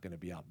 You're not going to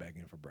be out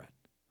begging for bread.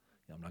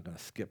 I'm not going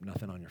to skip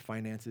nothing on your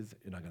finances.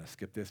 You're not going to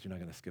skip this. You're not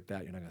going to skip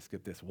that. You're not going to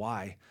skip this.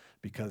 Why?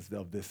 Because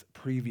of this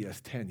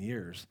previous 10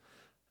 years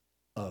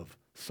of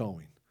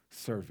sowing,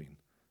 serving,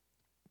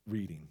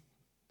 reading,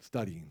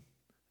 studying,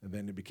 and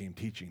then it became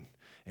teaching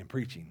and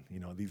preaching. You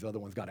know, these other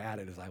ones got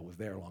added as I was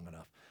there long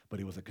enough. But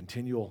it was a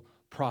continual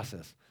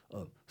process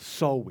of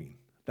sowing.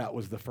 That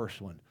was the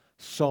first one,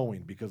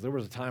 sowing, because there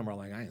was a time where I'm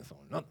like, I ain't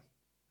sowing nothing.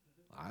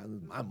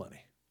 My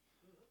money.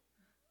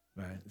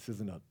 Right? This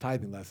isn't a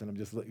tithing lesson. I'm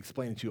just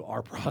explaining to you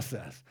our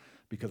process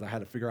because I had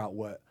to figure out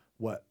what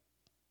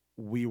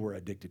we were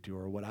addicted to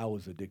or what I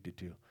was addicted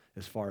to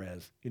as far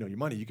as, you know, your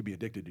money, you could be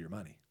addicted to your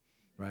money,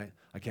 right?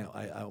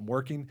 I'm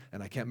working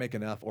and I can't make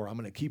enough or I'm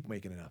going to keep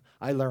making enough.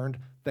 I learned,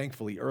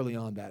 thankfully, early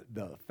on that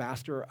the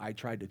faster I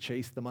tried to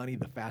chase the money,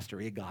 the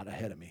faster it got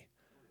ahead of me.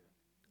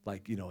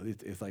 Like, you know,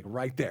 it's like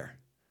right there.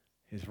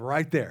 It's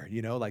right there,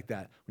 you know, like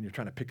that when you're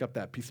trying to pick up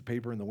that piece of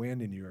paper in the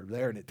wind and you're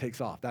there and it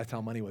takes off. That's how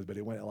money was, but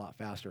it went a lot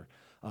faster.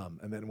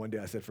 And then one day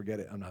I said,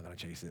 forget it. I'm not going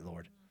to chase it,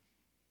 Lord.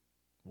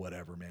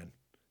 Whatever, man.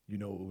 You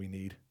know what we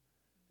need.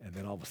 And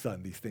then all of a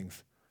sudden these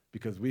things,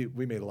 because we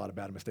made a lot of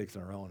bad mistakes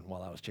on our own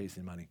while I was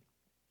chasing money.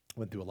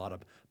 Went through a lot of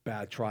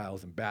bad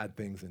trials and bad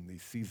things in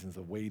these seasons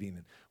of waiting.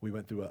 And we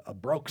went through a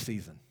broke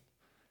season.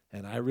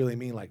 And I really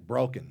mean like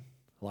broken,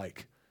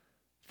 like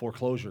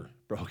foreclosure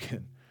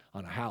broken.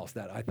 On a house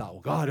that I thought,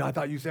 well, God, I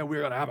thought you said we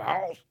were going to have a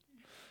house.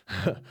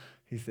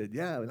 He said,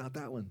 yeah, but not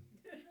that one.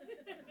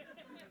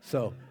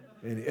 So,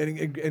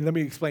 and let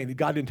me explain.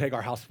 God didn't take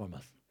our house from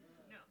us.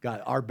 No.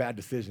 God, our bad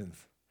decisions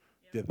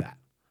did that,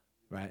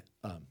 right?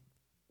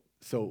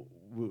 So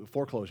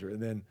foreclosure. And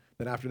then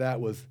after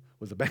that was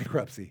a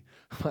bankruptcy.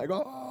 I'm like,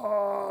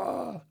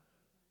 oh,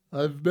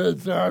 I've been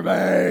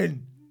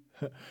starving.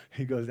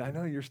 He goes, I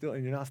know you're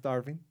not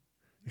starving.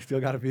 You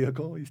still got a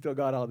vehicle. You still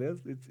got all this.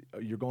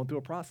 You're going through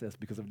a process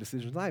because of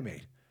decisions I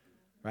made,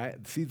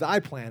 right? The seeds I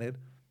planted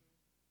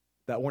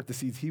that weren't the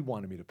seeds he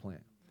wanted me to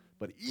plant.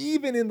 But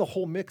even in the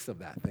whole mix of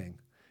that thing,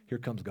 here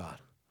comes God.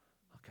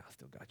 Okay, I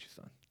still got you,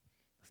 son.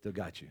 I still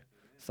got you.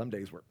 Some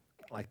days were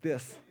like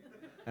this,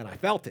 and I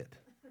felt it.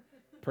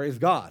 Praise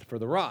God for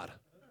the rod.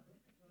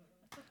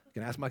 You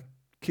can ask my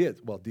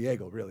kids. Well,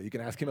 Diego, really. You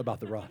can ask him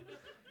about the rod.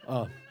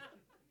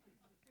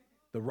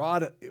 The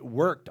rod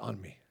worked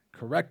on me,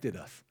 corrected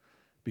us.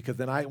 Because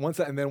once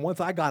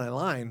I got in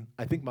line,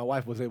 I think my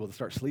wife was able to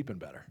start sleeping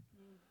better.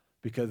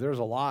 Because there's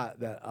a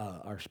lot that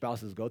our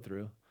spouses go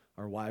through.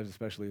 Our wives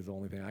especially is the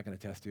only thing I can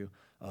attest to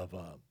of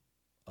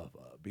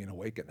being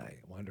awake at night,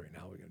 wondering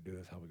how we're going to do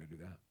this, how we're going to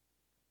do that.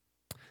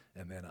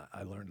 And then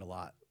I learned a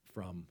lot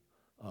from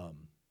a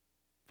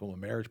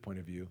marriage point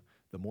of view.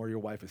 The more your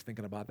wife is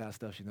thinking about that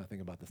stuff, she's not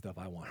thinking about the stuff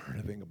I want her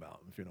to think about,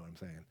 if you know what I'm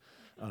saying.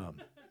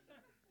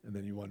 And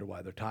then you wonder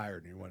why they're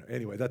tired. And you wonder,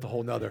 anyway, that's a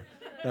whole nother.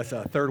 That's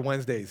third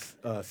Wednesdays,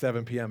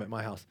 7 p.m. at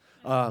my house.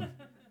 So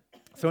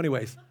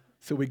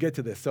we get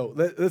to this. So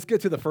let's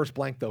get to the first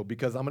blank, though,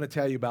 because I'm going to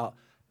tell you about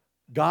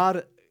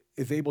God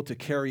is able to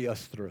carry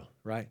us through,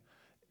 right,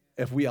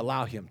 if we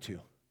allow him to.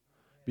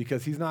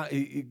 Because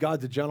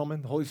God's a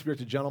gentleman. The Holy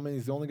Spirit's a gentleman.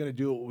 He's only going to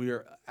do what we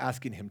are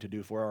asking him to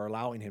do for or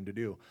allowing him to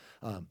do.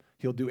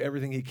 He'll do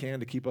everything he can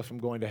to keep us from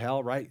going to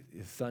hell, right?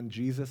 His son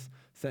Jesus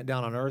sent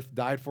down on earth,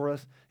 died for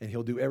us, and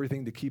he'll do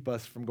everything to keep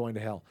us from going to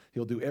hell.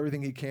 He'll do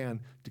everything he can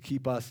to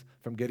keep us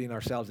from getting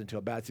ourselves into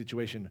a bad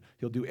situation.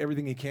 He'll do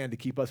everything he can to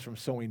keep us from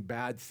sowing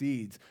bad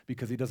seeds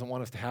because he doesn't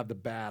want us to have the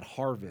bad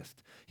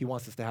harvest. He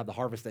wants us to have the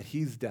harvest that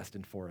he's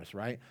destined for us,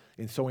 right?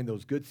 In sowing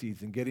those good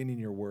seeds and getting in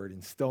your word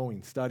and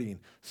studying,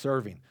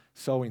 serving,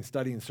 sowing,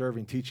 studying,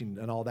 serving, teaching,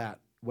 and all that.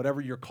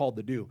 Whatever you're called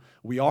to do.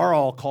 We are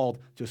all called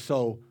to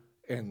sow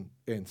and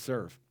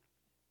serve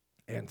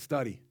and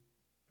study,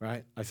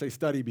 right? I say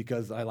study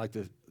because I like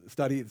to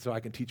study so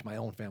I can teach my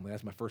own family.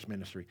 That's my first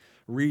ministry.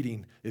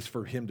 Reading is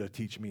for him to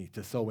teach me,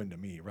 to sow into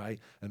me, right?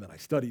 And then I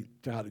study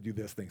to how to do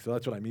this thing. So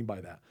that's what I mean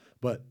by that.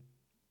 But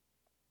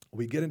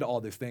we get into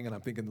all this thing, and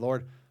I'm thinking,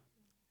 Lord,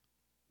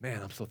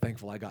 man, I'm so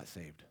thankful I got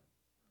saved.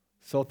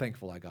 So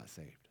thankful I got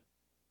saved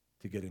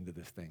to get into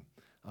this thing.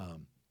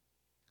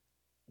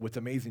 What's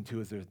amazing,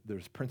 too, is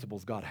there's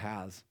principles God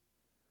has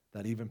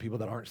that even people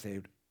that aren't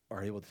saved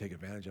are able to take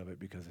advantage of it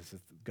because it's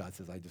just, God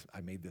says,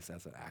 I made this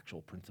as an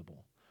actual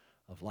principle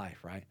of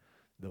life, right?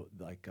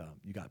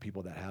 You got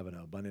people that have an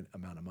abundant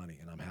amount of money,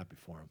 and I'm happy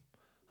for them.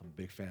 I'm a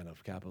big fan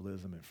of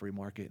capitalism and free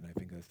market, and I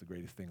think that's the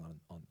greatest thing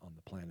on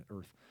the planet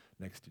Earth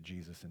next to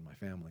Jesus and my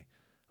family.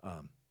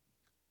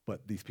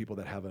 But these people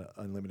that have an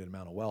unlimited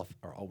amount of wealth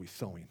are always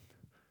sowing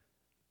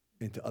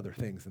into other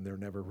things, and they're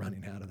never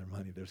running out of their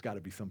money. There's got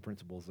to be some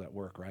principles that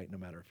work, right? No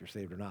matter if you're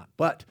saved or not.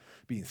 But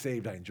being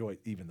saved, I enjoy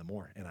it even the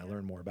more, and I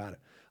learn more about it.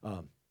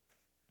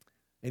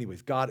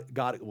 Anyways, God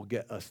will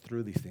get us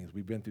through these things.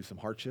 We've been through some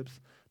hardships.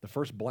 The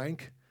first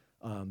blank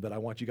that I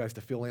want you guys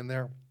to fill in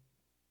there,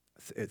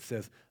 it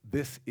says,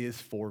 "This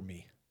is for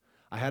me."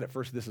 I had it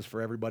first, this is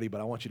for everybody, but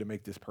I want you to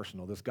make this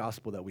personal. This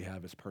gospel that we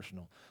have is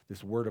personal.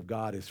 This word of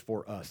God is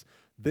for us.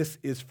 This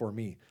is for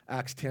me.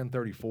 Acts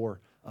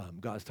 10:34,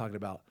 God's talking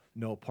about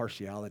no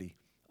partiality.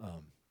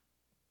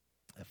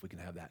 If we can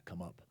have that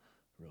come up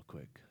real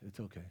quick. It's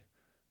okay.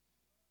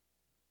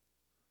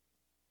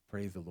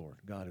 Praise the Lord.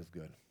 God is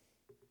good.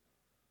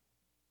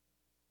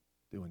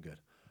 Doing good.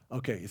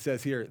 Okay, it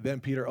says here, then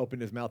Peter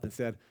opened his mouth and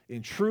said,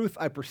 "In truth,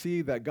 I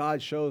perceive that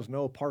God shows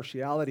no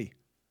partiality."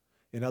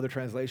 In other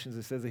translations,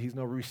 it says that he's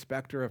no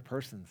respecter of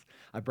persons.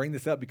 I bring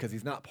this up because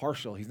he's not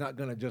partial. He's not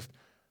going to just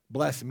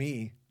bless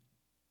me.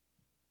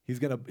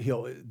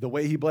 The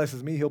way he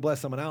blesses me, he'll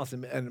bless someone else,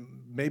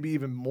 and maybe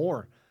even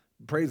more.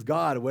 Praise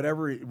God,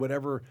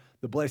 whatever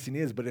the blessing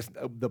is. But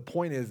the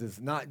point is, it's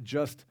not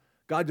just,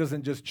 God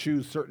doesn't just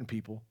choose certain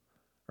people,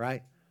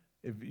 right?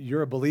 If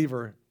you're a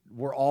believer,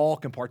 we're all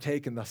can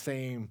partake in the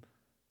same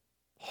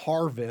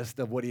harvest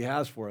of what he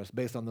has for us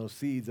based on those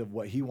seeds of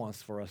what he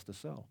wants for us to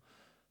sow.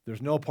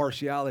 There's no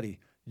partiality.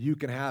 You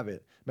can have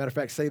it. Matter of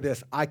fact, say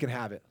this, I can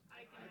have it.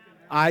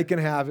 I can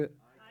have it.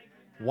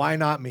 Why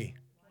not me?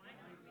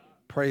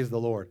 Praise the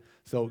Lord.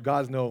 So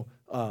God's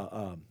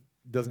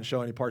doesn't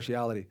show any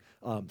partiality.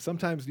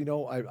 Sometimes,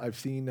 I've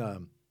seen,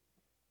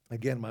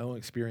 again, my own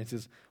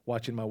experiences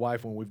watching my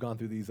wife when we've gone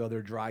through these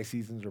other dry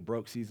seasons or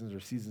broke seasons or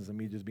seasons of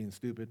me just being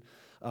stupid,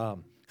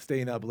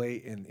 staying up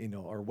late and,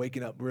 or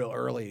waking up real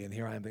early. And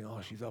here I am thinking, oh,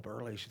 she's up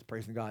early. She's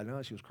praising God.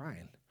 No, she was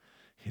crying.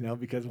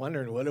 Because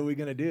wondering, what are we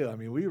going to do? I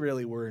mean, we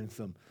really were in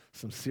some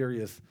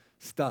serious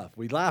stuff.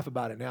 We laugh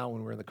about it now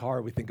when we're in the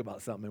car. We think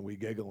about something and we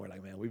giggle. We're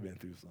like, man, we've been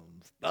through some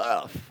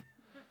stuff.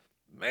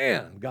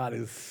 Man, God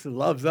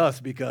loves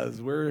us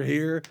because we're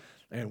here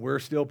and we're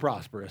still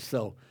prosperous.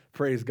 So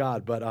praise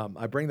God. But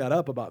I bring that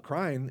up about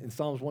crying in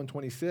Psalms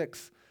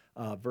 126,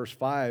 verse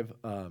 5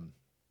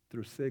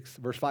 through 6.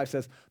 Verse 5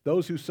 says,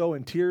 "Those who sow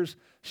in tears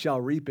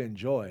shall reap in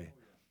joy."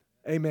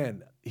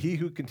 Amen. He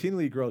who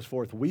continually grows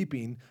forth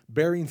weeping,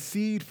 bearing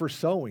seed for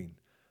sowing.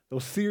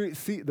 Those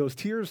tears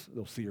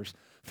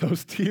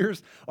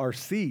are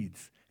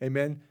seeds.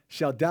 Amen.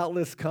 Shall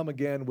doubtless come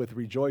again with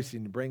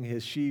rejoicing, bring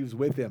his sheaves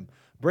with him.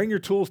 Bring your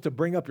tools to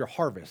bring up your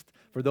harvest.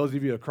 For those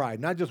of you who cried,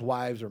 not just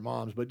wives or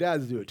moms, but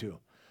dads do it too.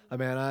 I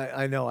mean,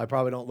 I know I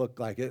probably don't look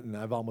like it, and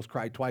I've almost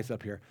cried twice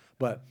up here,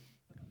 but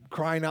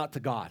crying out to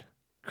God.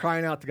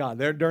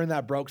 There during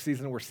that broke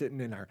season, we're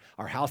sitting in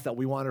our house that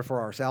we wanted for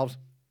ourselves.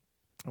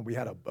 And we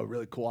had a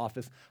really cool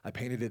office. I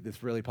painted it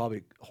this really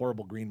probably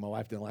horrible green my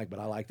wife didn't like, but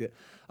I liked it.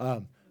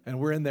 And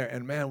we're in there,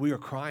 and man, we were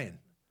crying.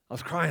 I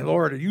was crying,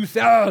 Lord, are you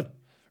sad?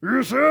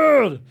 You're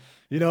sad.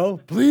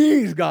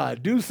 Please,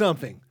 God, do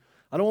something.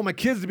 I don't want my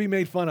kids to be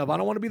made fun of. I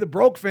don't want to be the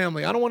broke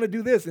family. I don't want to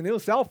do this. And it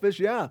was selfish,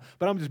 yeah.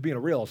 But I'm just being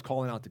real. I was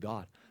calling out to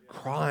God,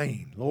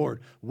 crying,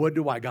 Lord, what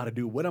do I got to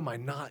do? What am I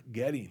not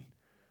getting?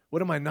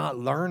 What am I not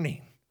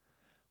learning?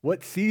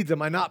 What seeds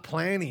am I not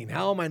planting?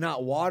 How am I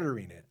not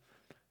watering it?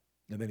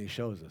 And then he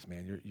shows us,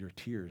 man, your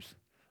tears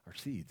are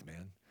seeds,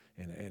 man.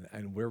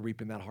 And we're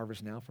reaping that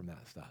harvest now from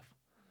that stuff.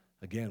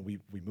 Again, we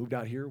moved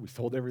out here. We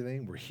sold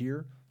everything. We're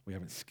here. We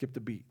haven't skipped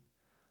a beat.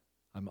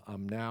 I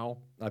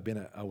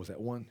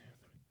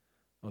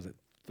was at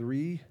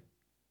 3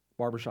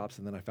 barbershops,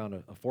 and then I found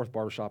a 4th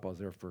barbershop. I was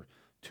there for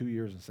 2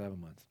 years and 7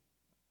 months.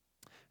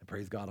 And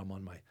praise God, I'm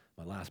on my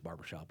last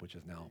barbershop, which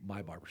is now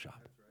my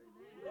barbershop.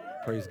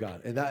 Praise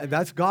God. And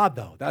that's God,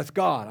 though. That's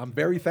God. I'm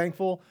very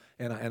thankful,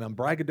 and I'm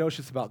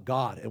braggadocious about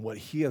God and what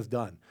he has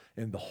done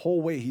and the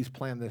whole way he's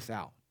planned this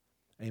out.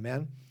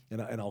 Amen?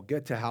 And I'll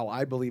get to how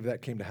I believe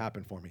that came to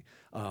happen for me.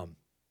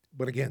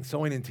 But again,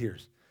 sowing in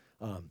tears.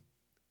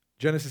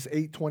 Genesis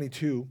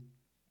 8:22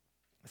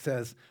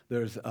 says,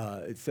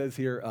 it says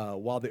here,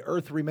 while the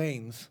earth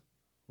remains,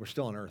 we're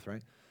still on earth,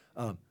 right?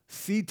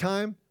 Seed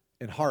time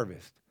and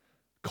harvest.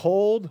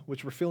 Cold,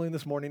 which we're feeling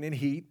this morning, and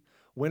heat,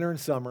 winter and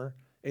summer,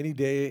 any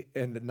day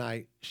and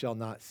night shall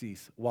not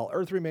cease. While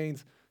earth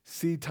remains,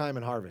 seed time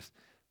and harvest.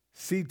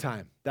 Seed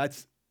time,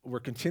 we're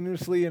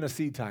continuously in a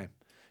seed time.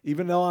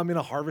 Even though I'm in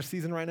a harvest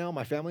season right now,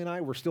 my family and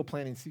I, we're still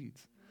planting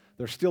seeds.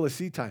 There's still a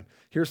seed time.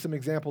 Here's some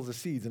examples of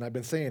seeds, and I've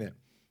been saying it.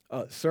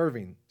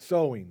 Serving,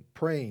 sowing,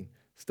 praying,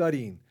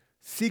 studying.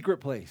 Secret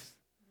place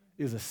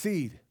is a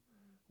seed.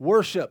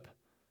 Worship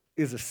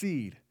is a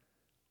seed.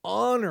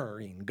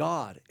 Honoring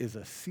God is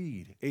a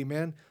seed.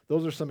 Amen?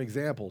 Those are some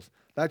examples.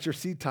 That's your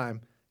seed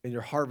time. And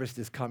your harvest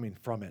is coming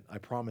from it. I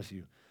promise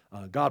you.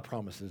 God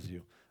promises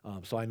you.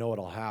 So I know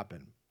it'll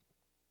happen.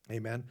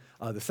 Amen.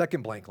 The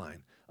second blank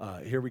line.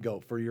 Here we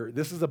go.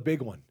 This is a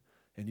big one.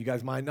 And you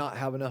guys might not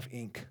have enough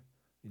ink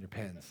in your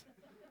pens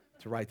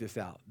to write this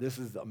out. This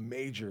is a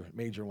major,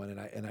 major one.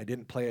 And I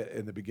didn't play it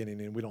in the beginning,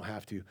 and we don't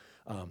have to,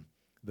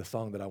 the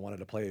song that I wanted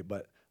to play.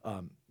 But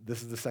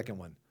This is the second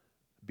one.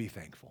 Be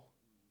thankful.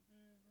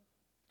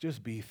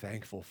 Just be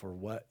thankful for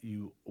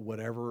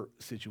whatever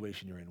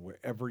situation you're in,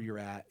 wherever you're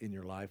at in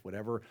your life,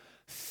 whatever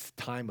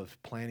time of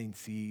planting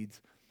seeds.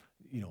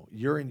 You know,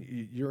 you're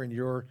in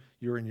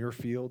your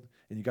field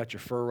and you got your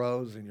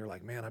furrows and you're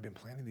like, man, I've been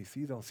planting these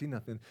seeds, I don't see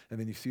nothing. And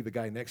then you see the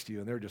guy next to you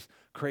and they're just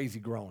crazy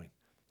growing.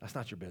 That's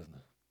not your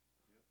business.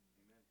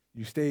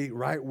 You stay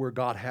right where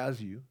God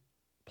has you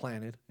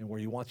planted and where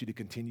he wants you to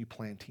continue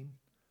planting.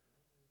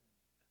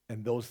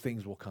 And those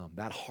things will come.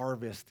 That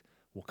harvest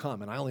will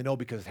come. And I only know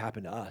because it's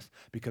happened to us.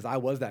 Because I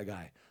was that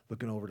guy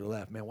looking over to the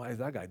left. Man, why is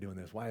that guy doing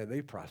this? Why are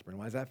they prospering?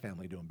 Why is that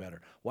family doing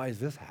better? Why is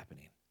this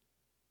happening?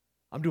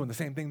 I'm doing the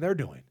same thing they're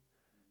doing.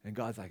 And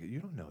God's like, you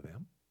don't know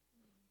them.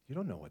 You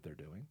don't know what they're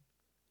doing.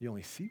 You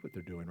only see what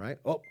they're doing, right?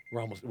 Oh,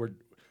 I'm going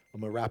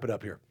to wrap it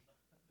up here.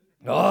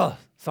 Oh,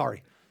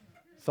 sorry.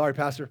 Sorry,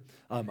 Pastor.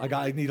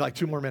 I need like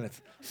 2 more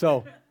minutes.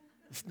 So,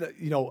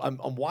 you know,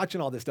 I'm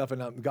watching all this stuff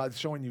and God's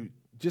showing you,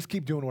 just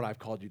keep doing what I've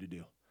called you to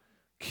do.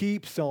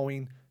 Keep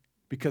sowing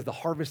because the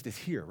harvest is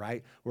here,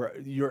 right? Where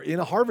you're in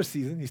a harvest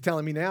season. He's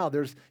telling me now,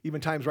 there's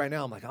even times right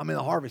now, I'm like, I'm in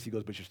the harvest. He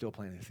goes, but you're still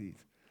planting seeds.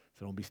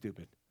 So don't be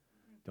stupid.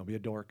 Don't be a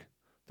dork.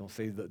 Don't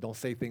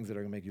say things that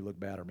are going to make you look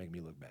bad or make me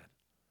look bad.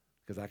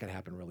 Because that can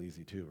happen real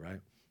easy too, right?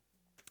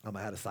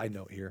 I had a side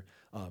note here.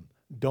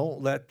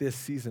 Don't let this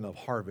season of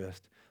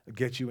harvest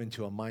get you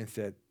into a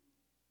mindset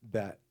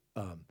that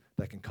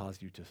can cause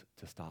you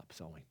to stop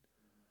sowing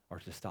or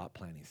to stop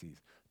planting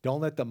seeds.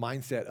 Don't let the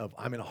mindset of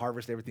I'm in a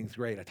harvest, everything's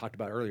great. I talked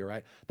about earlier,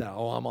 right? That,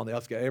 I'm on the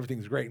outskirts,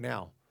 everything's great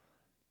now.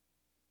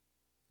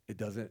 It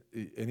doesn't,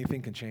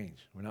 anything can change.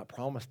 We're not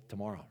promised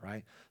tomorrow,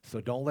 right?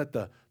 So don't let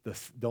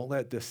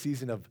the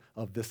season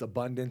of this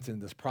abundance and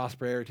this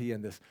prosperity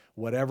and this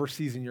whatever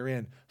season you're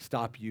in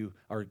stop you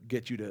or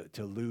get you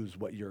to lose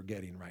what you're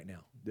getting right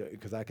now.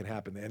 Because that can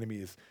happen. The enemy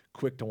is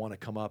quick to want to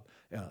come up,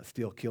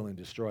 steal, kill, and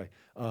destroy.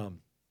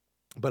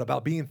 But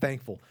about being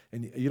thankful,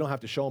 and you don't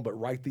have to show them, but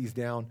write these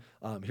down.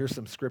 Here's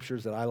some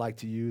scriptures that I like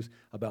to use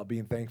about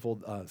being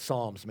thankful.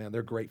 Psalms, man,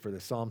 they're great for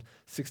this. Psalm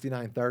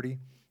 69:30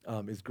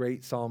 is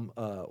great. Psalm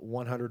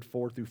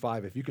 104 through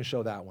 5, if you can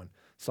show that one.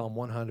 Psalm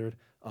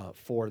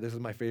 104, this is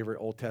my favorite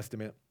Old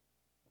Testament.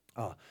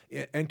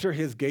 Enter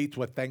his gates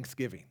with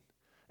thanksgiving.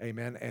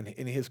 Amen. And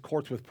in his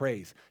courts with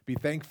praise. Be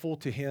thankful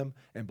to him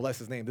and bless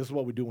his name. This is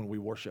what we do when we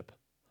worship.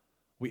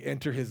 We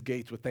enter his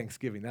gates with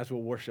thanksgiving. That's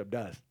what worship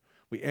does.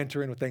 We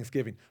enter in with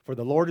thanksgiving. For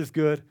the Lord is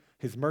good,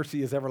 his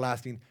mercy is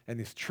everlasting, and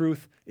his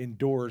truth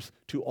endures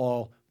to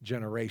all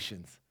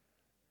generations.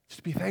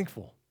 Just be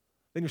thankful.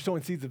 Then you're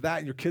sowing seeds of that,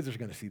 and your kids are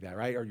going to see that,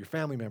 right? Or your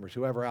family members,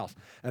 whoever else.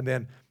 And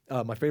then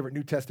my favorite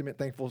New Testament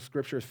thankful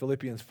scripture is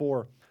Philippians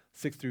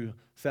 4:6-7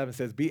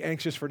 says, be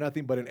anxious for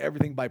nothing, but in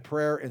everything by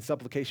prayer and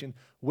supplication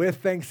with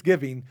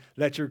thanksgiving,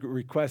 let your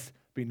requests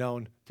be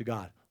known to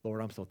God. Lord,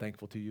 I'm so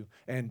thankful to you.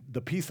 And the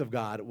peace of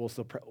God,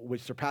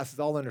 which surpasses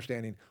all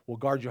understanding, will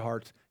guard your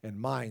hearts and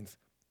minds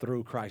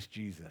through Christ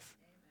Jesus.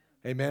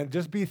 Amen.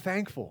 Just be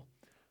thankful.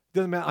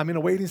 Doesn't matter. I'm in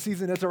a waiting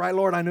season. That's all right,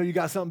 Lord. I know you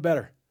got something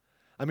better.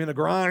 I'm in a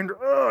grind.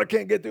 Oh, I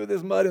can't get through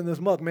this mud and this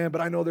muck, man, but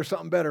I know there's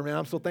something better, man.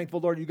 I'm so thankful,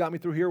 Lord, you got me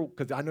through here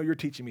because I know you're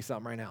teaching me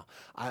something right now.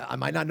 I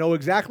might not know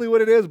exactly what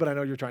it is, but I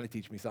know you're trying to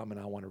teach me something,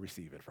 and I want to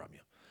receive it from you.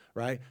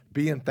 Right?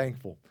 Being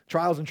thankful.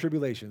 Trials and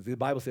tribulations. The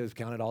Bible says,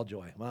 count it all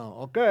joy. Well,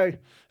 okay,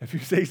 if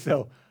you say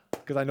so,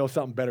 because I know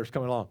something better is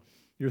coming along.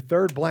 Your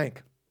third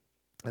blank,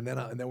 and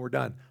then we're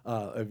done.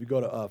 If you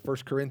go to 1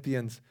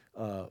 Corinthians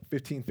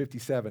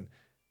 15:57,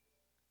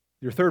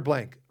 your third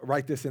blank,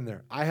 write this in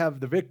there. I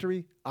have the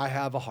victory, I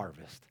have a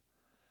harvest.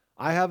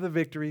 I have the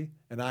victory,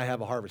 and I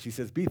have a harvest. He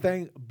says,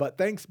 but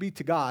thanks be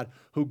to God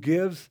who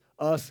gives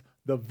us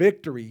the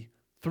victory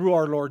through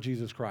our Lord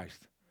Jesus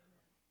Christ.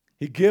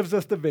 He gives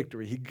us the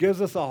victory. He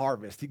gives us a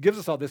harvest. He gives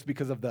us all this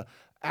because of the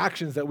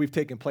actions that we've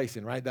taken place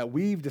in, right? That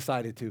we've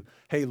decided to,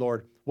 hey,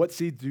 Lord, what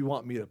seeds do you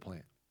want me to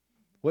plant?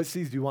 What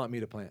seeds do you want me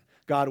to plant?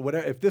 God,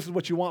 whatever, if this is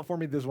what you want for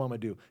me, this is what I'm going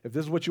to do. If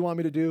this is what you want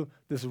me to do,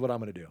 this is what I'm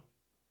going to do.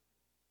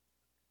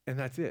 And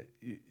that's it.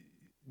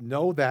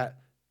 Know that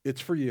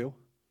it's for you.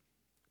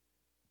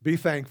 Be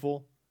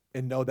thankful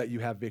and know that you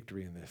have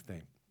victory in this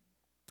thing.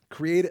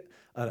 Create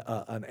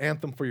an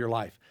anthem for your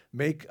life.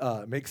 Make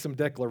some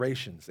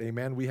declarations.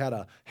 Amen. We had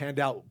a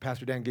handout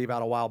Pastor Dan gave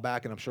out a while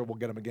back, and I'm sure we'll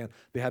get them again.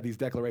 They had these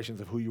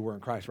declarations of who you were in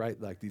Christ, right?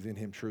 Like these in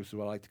him truths is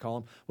what I like to call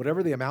them.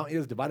 Whatever the amount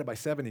is, divided by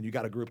 7, and you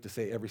got a group to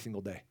say every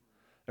single day.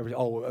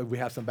 We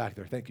have some back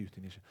there. Thank you,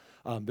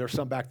 Tanisha. There's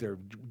some back there.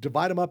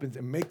 Divide them up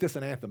and make this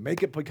an anthem.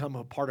 Make it become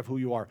a part of who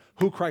you are.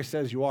 Who Christ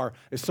says you are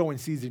is sowing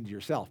seeds into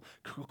yourself,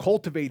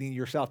 cultivating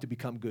yourself to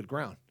become good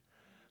ground,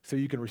 so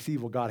you can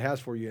receive what God has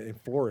for you and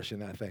flourish in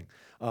that thing.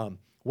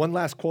 One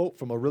last quote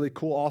from a really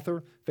cool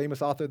author,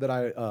 famous author that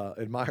I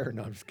admire.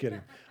 No, I'm just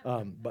kidding.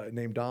 But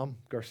named Dom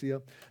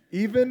Garcia.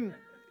 Even,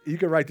 you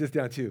can write this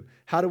down too.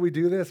 How do we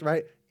do this,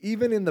 right?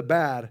 Even in the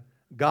bad,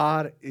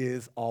 God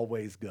is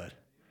always good.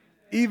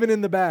 Even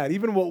in the bad,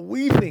 even what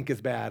we think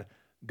is bad,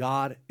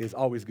 God is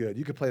always good.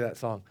 You could play that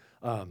song,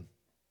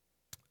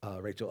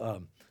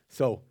 Rachel.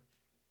 So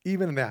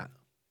even in that,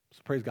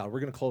 So praise God. We're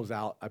going to close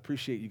out. I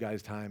appreciate you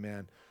guys' time,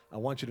 man. I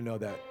want you to know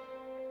that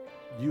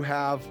you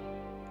have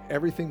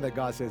everything that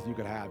God says you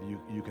could have,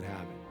 you can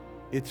have it.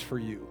 It's for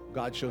you.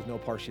 God shows no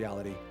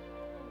partiality.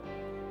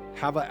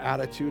 Have an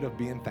attitude of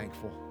being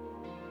thankful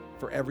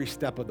for every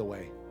step of the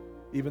way,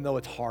 even though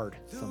it's hard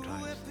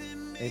sometimes.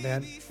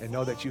 Amen. And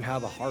know that you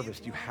have a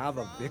harvest. You have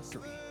a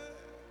victory.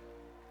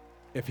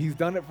 If he's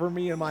done it for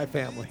me and my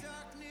family,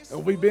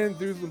 and we've been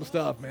through some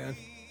stuff, man,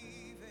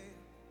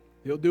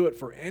 he'll do it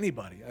for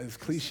anybody. As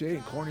cliche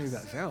and corny as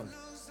that sounds,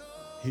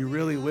 he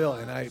really will.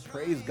 And I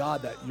praise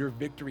God that your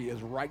victory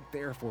is right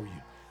there for you.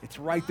 It's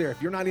right there.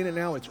 If you're not in it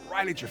now, it's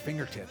right at your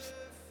fingertips.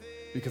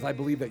 Because I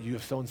believe that you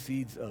have sown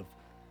seeds of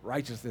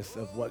righteousness,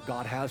 of what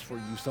God has for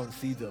you. You've sown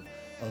seeds of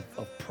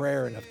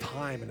prayer and of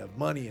time and of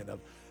money and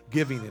of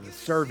giving and of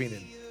serving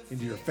and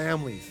into your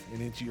families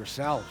and into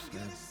yourselves,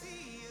 man.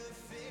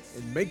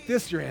 And make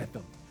this your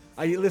anthem.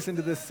 I listen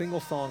to this single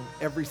song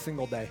every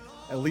single day,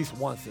 at least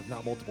once, if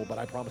not multiple, but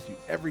I promise you,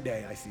 every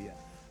day I see it.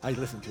 I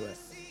listen to it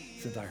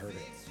since I heard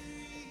it.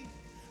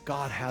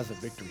 God has a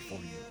victory for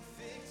you.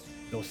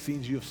 Those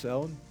seeds you have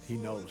sown, he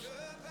knows.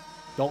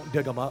 Don't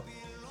dig them up.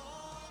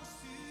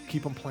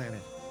 Keep them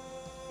planted.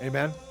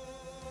 Amen.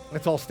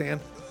 Let's all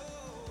stand.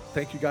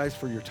 Thank you guys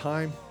for your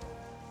time.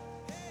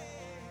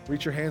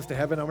 Reach your hands to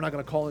heaven. I'm not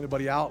going to call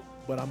anybody out,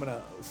 but I'm going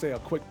to say a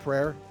quick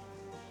prayer.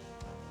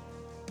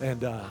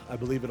 And I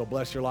believe it'll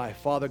bless your life.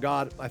 Father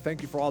God, I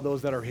thank you for all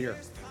those that are here.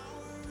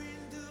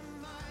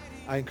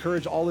 I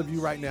encourage all of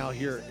you right now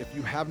here, if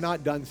you have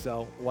not done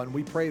so, when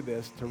we pray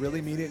this, to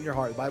really mean it in your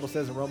heart. The Bible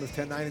says in Romans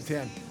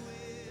 10:9-10,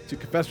 to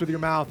confess with your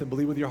mouth and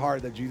believe with your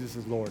heart that Jesus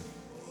is Lord.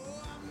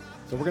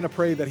 So we're going to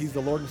pray that he's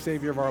the Lord and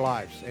Savior of our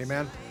lives.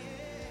 Amen.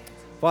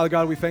 Father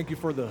God, we thank you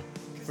for the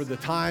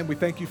time. We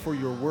thank you for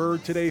your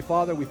word today,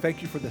 Father. We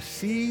thank you for the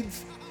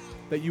seeds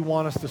that you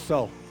want us to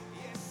sow.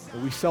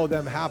 And we sow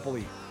them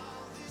happily.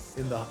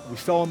 We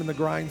sow them in the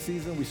grind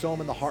season. We sow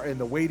them in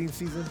the waiting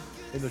season,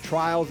 in the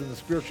trials, in the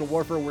spiritual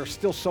warfare. We're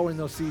still sowing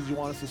those seeds you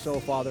want us to sow,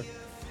 Father,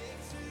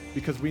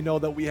 because we know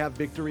that we have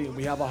victory and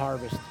we have a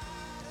harvest.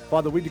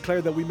 Father, we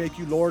declare that we make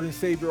you Lord and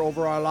Savior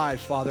over our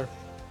lives, Father,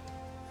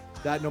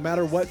 that no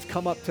matter what's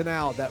come up to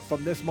now, that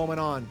from this moment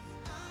on,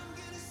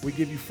 we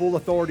give you full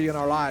authority in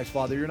our lives,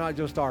 Father. You're not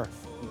just our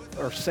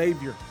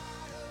Savior,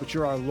 but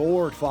you're our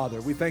Lord,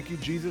 Father. We thank you,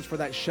 Jesus, for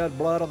that shed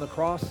blood on the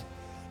cross,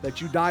 that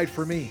you died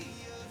for me,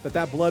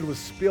 that blood was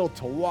spilled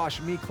to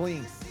wash me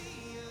clean.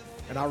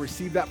 And I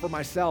receive that for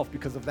myself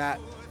because of that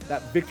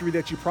victory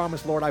that you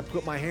promised, Lord. I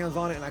put my hands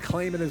on it and I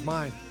claim it as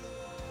mine.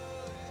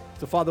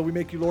 So, Father, we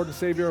make you Lord and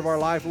Savior of our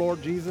life,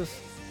 Lord Jesus.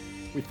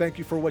 We thank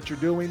you for what you're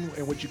doing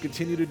and what you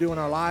continue to do in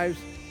our lives.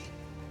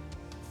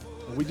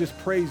 And we just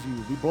praise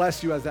you. We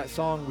bless you, as that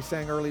song we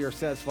sang earlier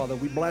says, Father.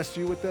 We bless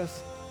you with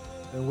this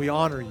and we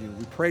honor you.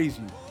 We praise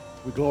you.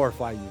 We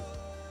glorify you.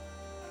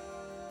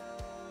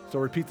 So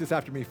repeat this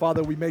after me.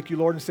 Father, we make you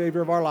Lord and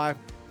Savior of our life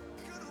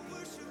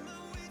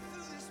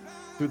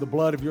through the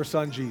blood of your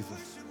Son,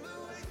 Jesus.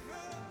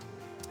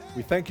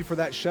 We thank you for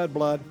that shed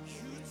blood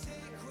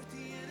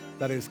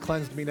that has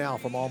cleansed me now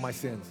from all my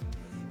sins.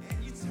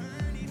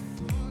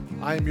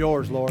 I am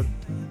yours, Lord.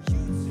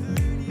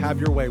 Have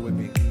your way with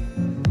me.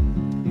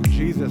 In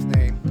Jesus'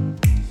 name,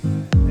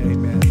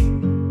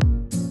 amen.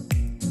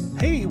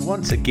 Hey,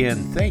 once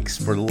again,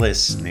 thanks for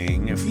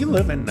listening. If you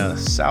live in the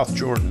South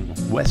Jordan,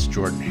 West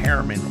Jordan,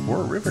 Harriman,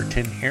 or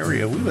Riverton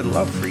area, we would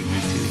love for you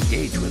to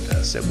engage with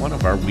us at one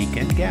of our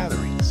weekend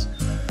gatherings.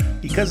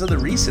 Because of the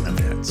recent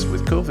events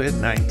with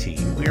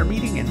COVID-19, we are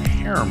meeting in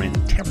Harriman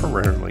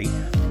temporarily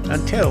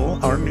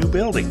until our new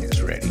building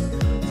is ready.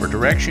 For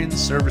directions,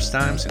 service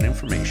times, and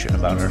information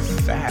about our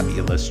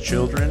fabulous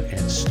children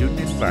and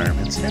student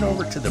environments, head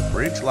over to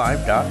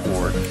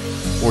thebridgelive.org,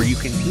 or you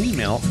can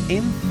email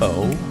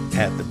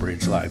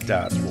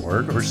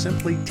info@thebridgelive.org, or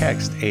simply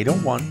text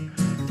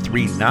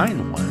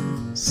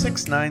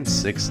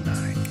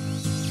 801-391-6969.